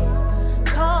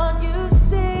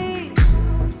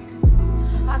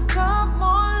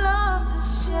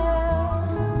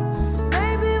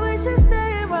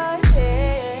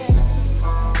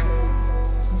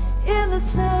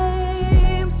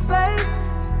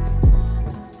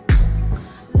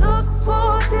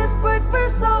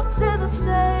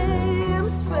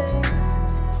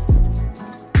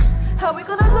 Are we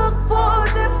gonna look for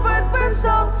different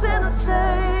results in the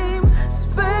same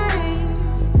space?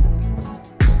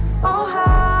 Oh,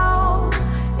 how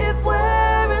if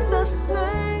we're in the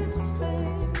same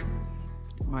space?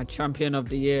 My champion of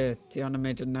the year, Tiana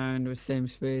Major 9, with Same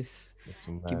Space,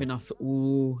 giving us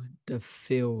all the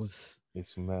feels.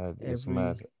 It's mad. It's Every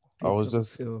mad. bit I was of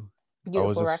just feel.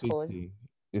 Beautiful record. thinking,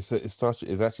 it's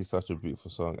actually such a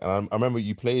beautiful song, and I remember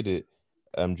you played it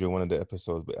during one of the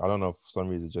episodes, but I don't know, for some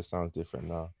reason it just sounds different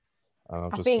now.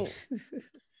 And I think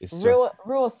it's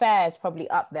Real Affair is probably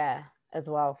up there as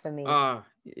well for me.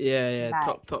 Yeah,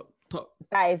 Like, top.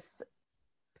 That is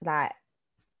like,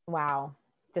 wow.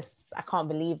 Just, I can't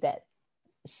believe that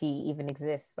she even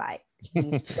exists. Like,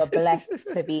 you were blessed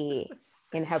to be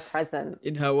in her presence,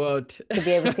 in her world, to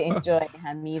be able to enjoy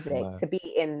her music, Man. to be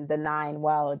in the 9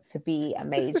 world, to be a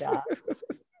major.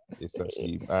 It's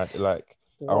actually mad. Like,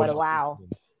 What a wow.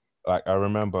 Like, I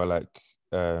remember, like,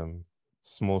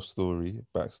 small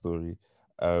backstory.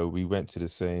 We went to the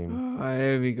same. Oh,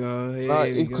 here we go.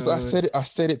 Because I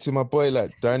said it to my boy,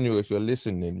 like, Daniel, if you're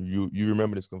listening, you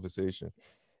remember this conversation.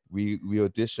 We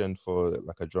auditioned for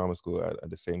like a drama school at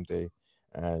the same day,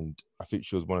 and I think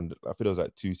she was I think there was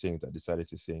like 2 singers that decided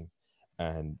to sing,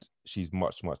 and she's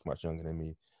much younger than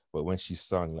me. But when she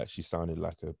sung, like, she sounded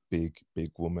like a big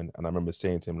woman. And I remember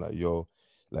saying to him, like, yo,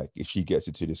 like, if she gets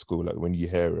into the school, like, when you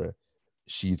hear her,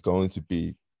 she's going to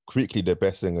be quickly the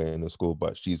best singer in the school,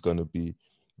 but she's going to be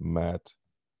mad.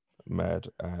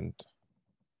 And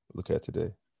look at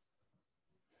today.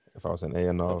 If I was an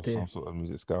A&R, some sort of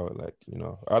music scout, like, you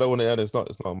know, I don't want to. It's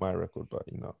not my record, but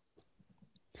you know,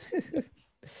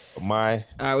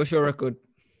 what's your record?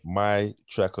 My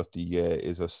track of the year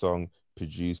is a song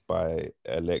produced by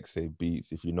Alexei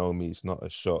Beats. If you know me, it's not a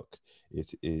shock.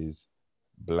 It is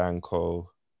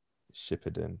Blanco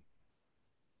Shippuden.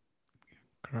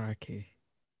 Crikey.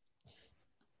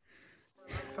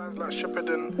 Sounds like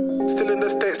Shippuden. Still in the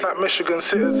States like Michigan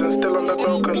citizens, still on the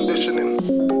go conditioning.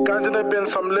 Guys in the bin,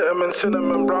 some Litterman,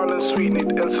 cinnamon, brown and sweet, need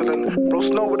insulin. Bro,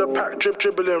 snow with a pack,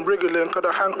 dribbling, wriggling, cause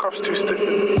the handcuffs too stiff.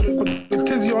 With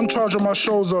Tizzy on charge of my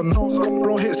shows on.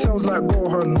 Bro hit cells like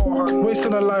Gohan.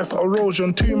 Wasting a life,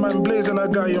 erosion. 2 man blazing, a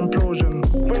guy implosion.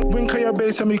 Wink at your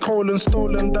base, semicolon,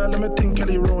 stolen, dialing,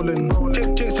 Kelly rolling.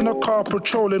 Jake's in a car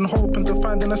patrolling, hoping to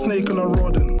find a snake and a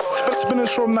rodent.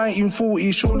 Spinners from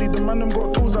 1940, surely the man them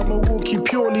got tools like Milwaukee,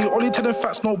 purely. Only telling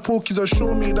facts, not porkies,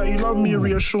 assure me that you love me,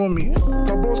 reassure me.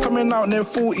 My bros coming out in their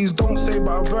 40s, don't say,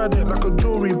 but I've heard it like a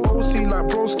jewelry. Bossy like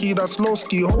broski, that's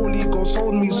lowski. Holy Ghost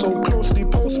hold me so closely,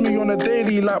 post me on a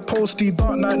daily like posty.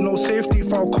 Dark night, no safety,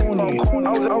 Falcone.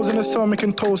 I was in the cell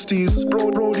making toasties.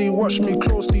 Brody, watch me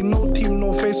closely. No team,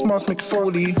 no face mask,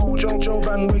 McFoley. Joe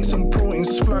Bang weights and protein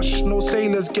splash. No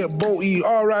sailors get boaty.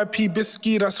 R.I.P.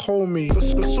 Bisky, that's homie.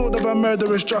 The sword of a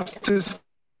murderous justice.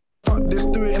 Fuck this,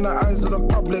 do it in the eyes of the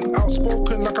public.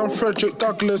 Outspoken like I'm Frederick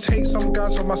Douglass. Hate some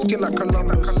guys on my skin like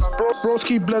Columbus.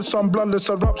 Broski bled some bloodless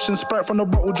eruption. Sprite from the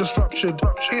bottle just ruptured.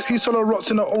 He solo rots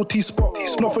in the OT spot.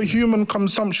 Not for human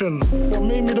consumption. What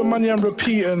made me the money I'm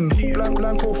repeating.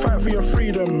 Blanco fight for your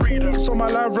freedom. So my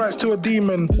life rights to a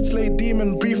demon. Slay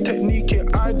demon, brief technique it.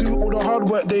 I do all the hard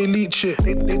work, they leech it.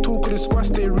 They talk of this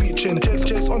west, they reaching.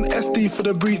 Chase on SD for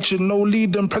the breaching. No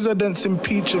leading, presidents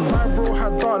impeaching. My bro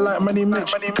had dark like Manny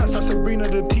Mitch. That's Sabrina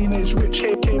the teenage witch.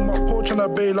 Came up poaching a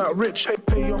bay like rich.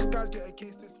 Pay off guys, get a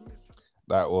case dismissed.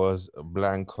 That was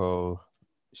Blanco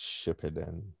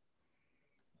Shippuden.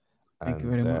 Thank you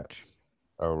very much.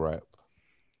 A wrap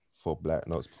for Black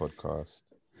Notes Podcast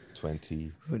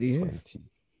 2020.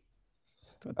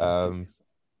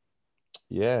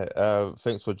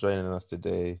 Thanks for joining us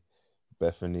today,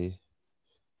 Bethany.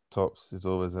 Tops is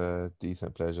always a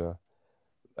decent pleasure.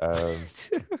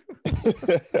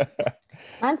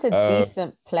 Man's a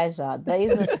decent pleasure.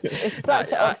 It's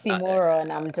such an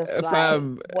oxymoron. I'm just like,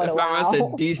 what a wow. I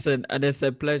said decent and it's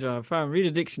a pleasure. Read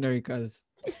a dictionary, cuz.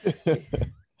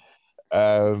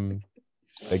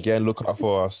 Again, look out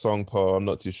for our song poll. I'm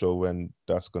not too sure when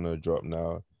that's gonna drop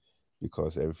now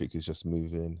because everything is just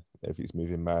moving. Everything's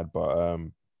moving mad. But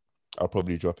I'll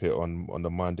probably drop it on the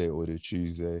Monday or the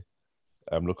Tuesday.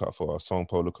 Look out for our song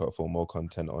poll. Look out for more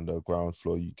content on the Ground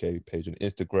Floor UK page on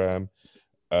Instagram.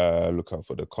 Look out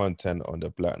for the content on the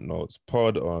Black Notes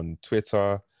Pod on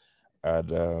Twitter,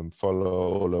 and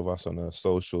follow all of us on our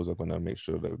socials. I'm gonna make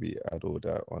sure that we add all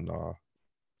that on our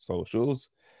socials.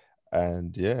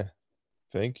 And yeah,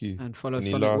 thank you. And follow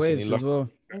Sonic Waves as well.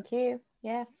 Thank you.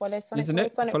 Yeah, follow Sonic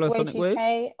Waves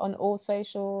UK on all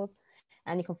socials,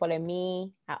 and you can follow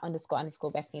me at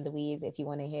 __ Bethany Louise if you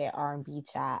want to hear R&B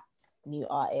chat, new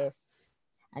artists.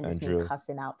 And just me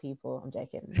cussing out people. I'm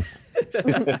joking.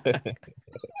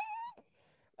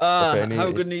 Have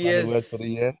a good New final words Year's. for the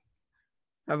year?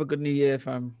 Have a good New Year,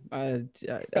 fam. I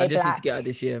just Stay need to black. get out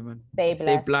this year, man. Stay Stay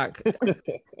blessed. black.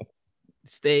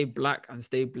 Stay black and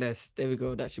stay blessed. There we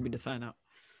go. That should be the sign out.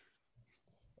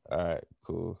 All right,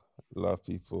 cool. Love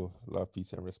people, love,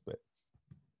 peace, and respect.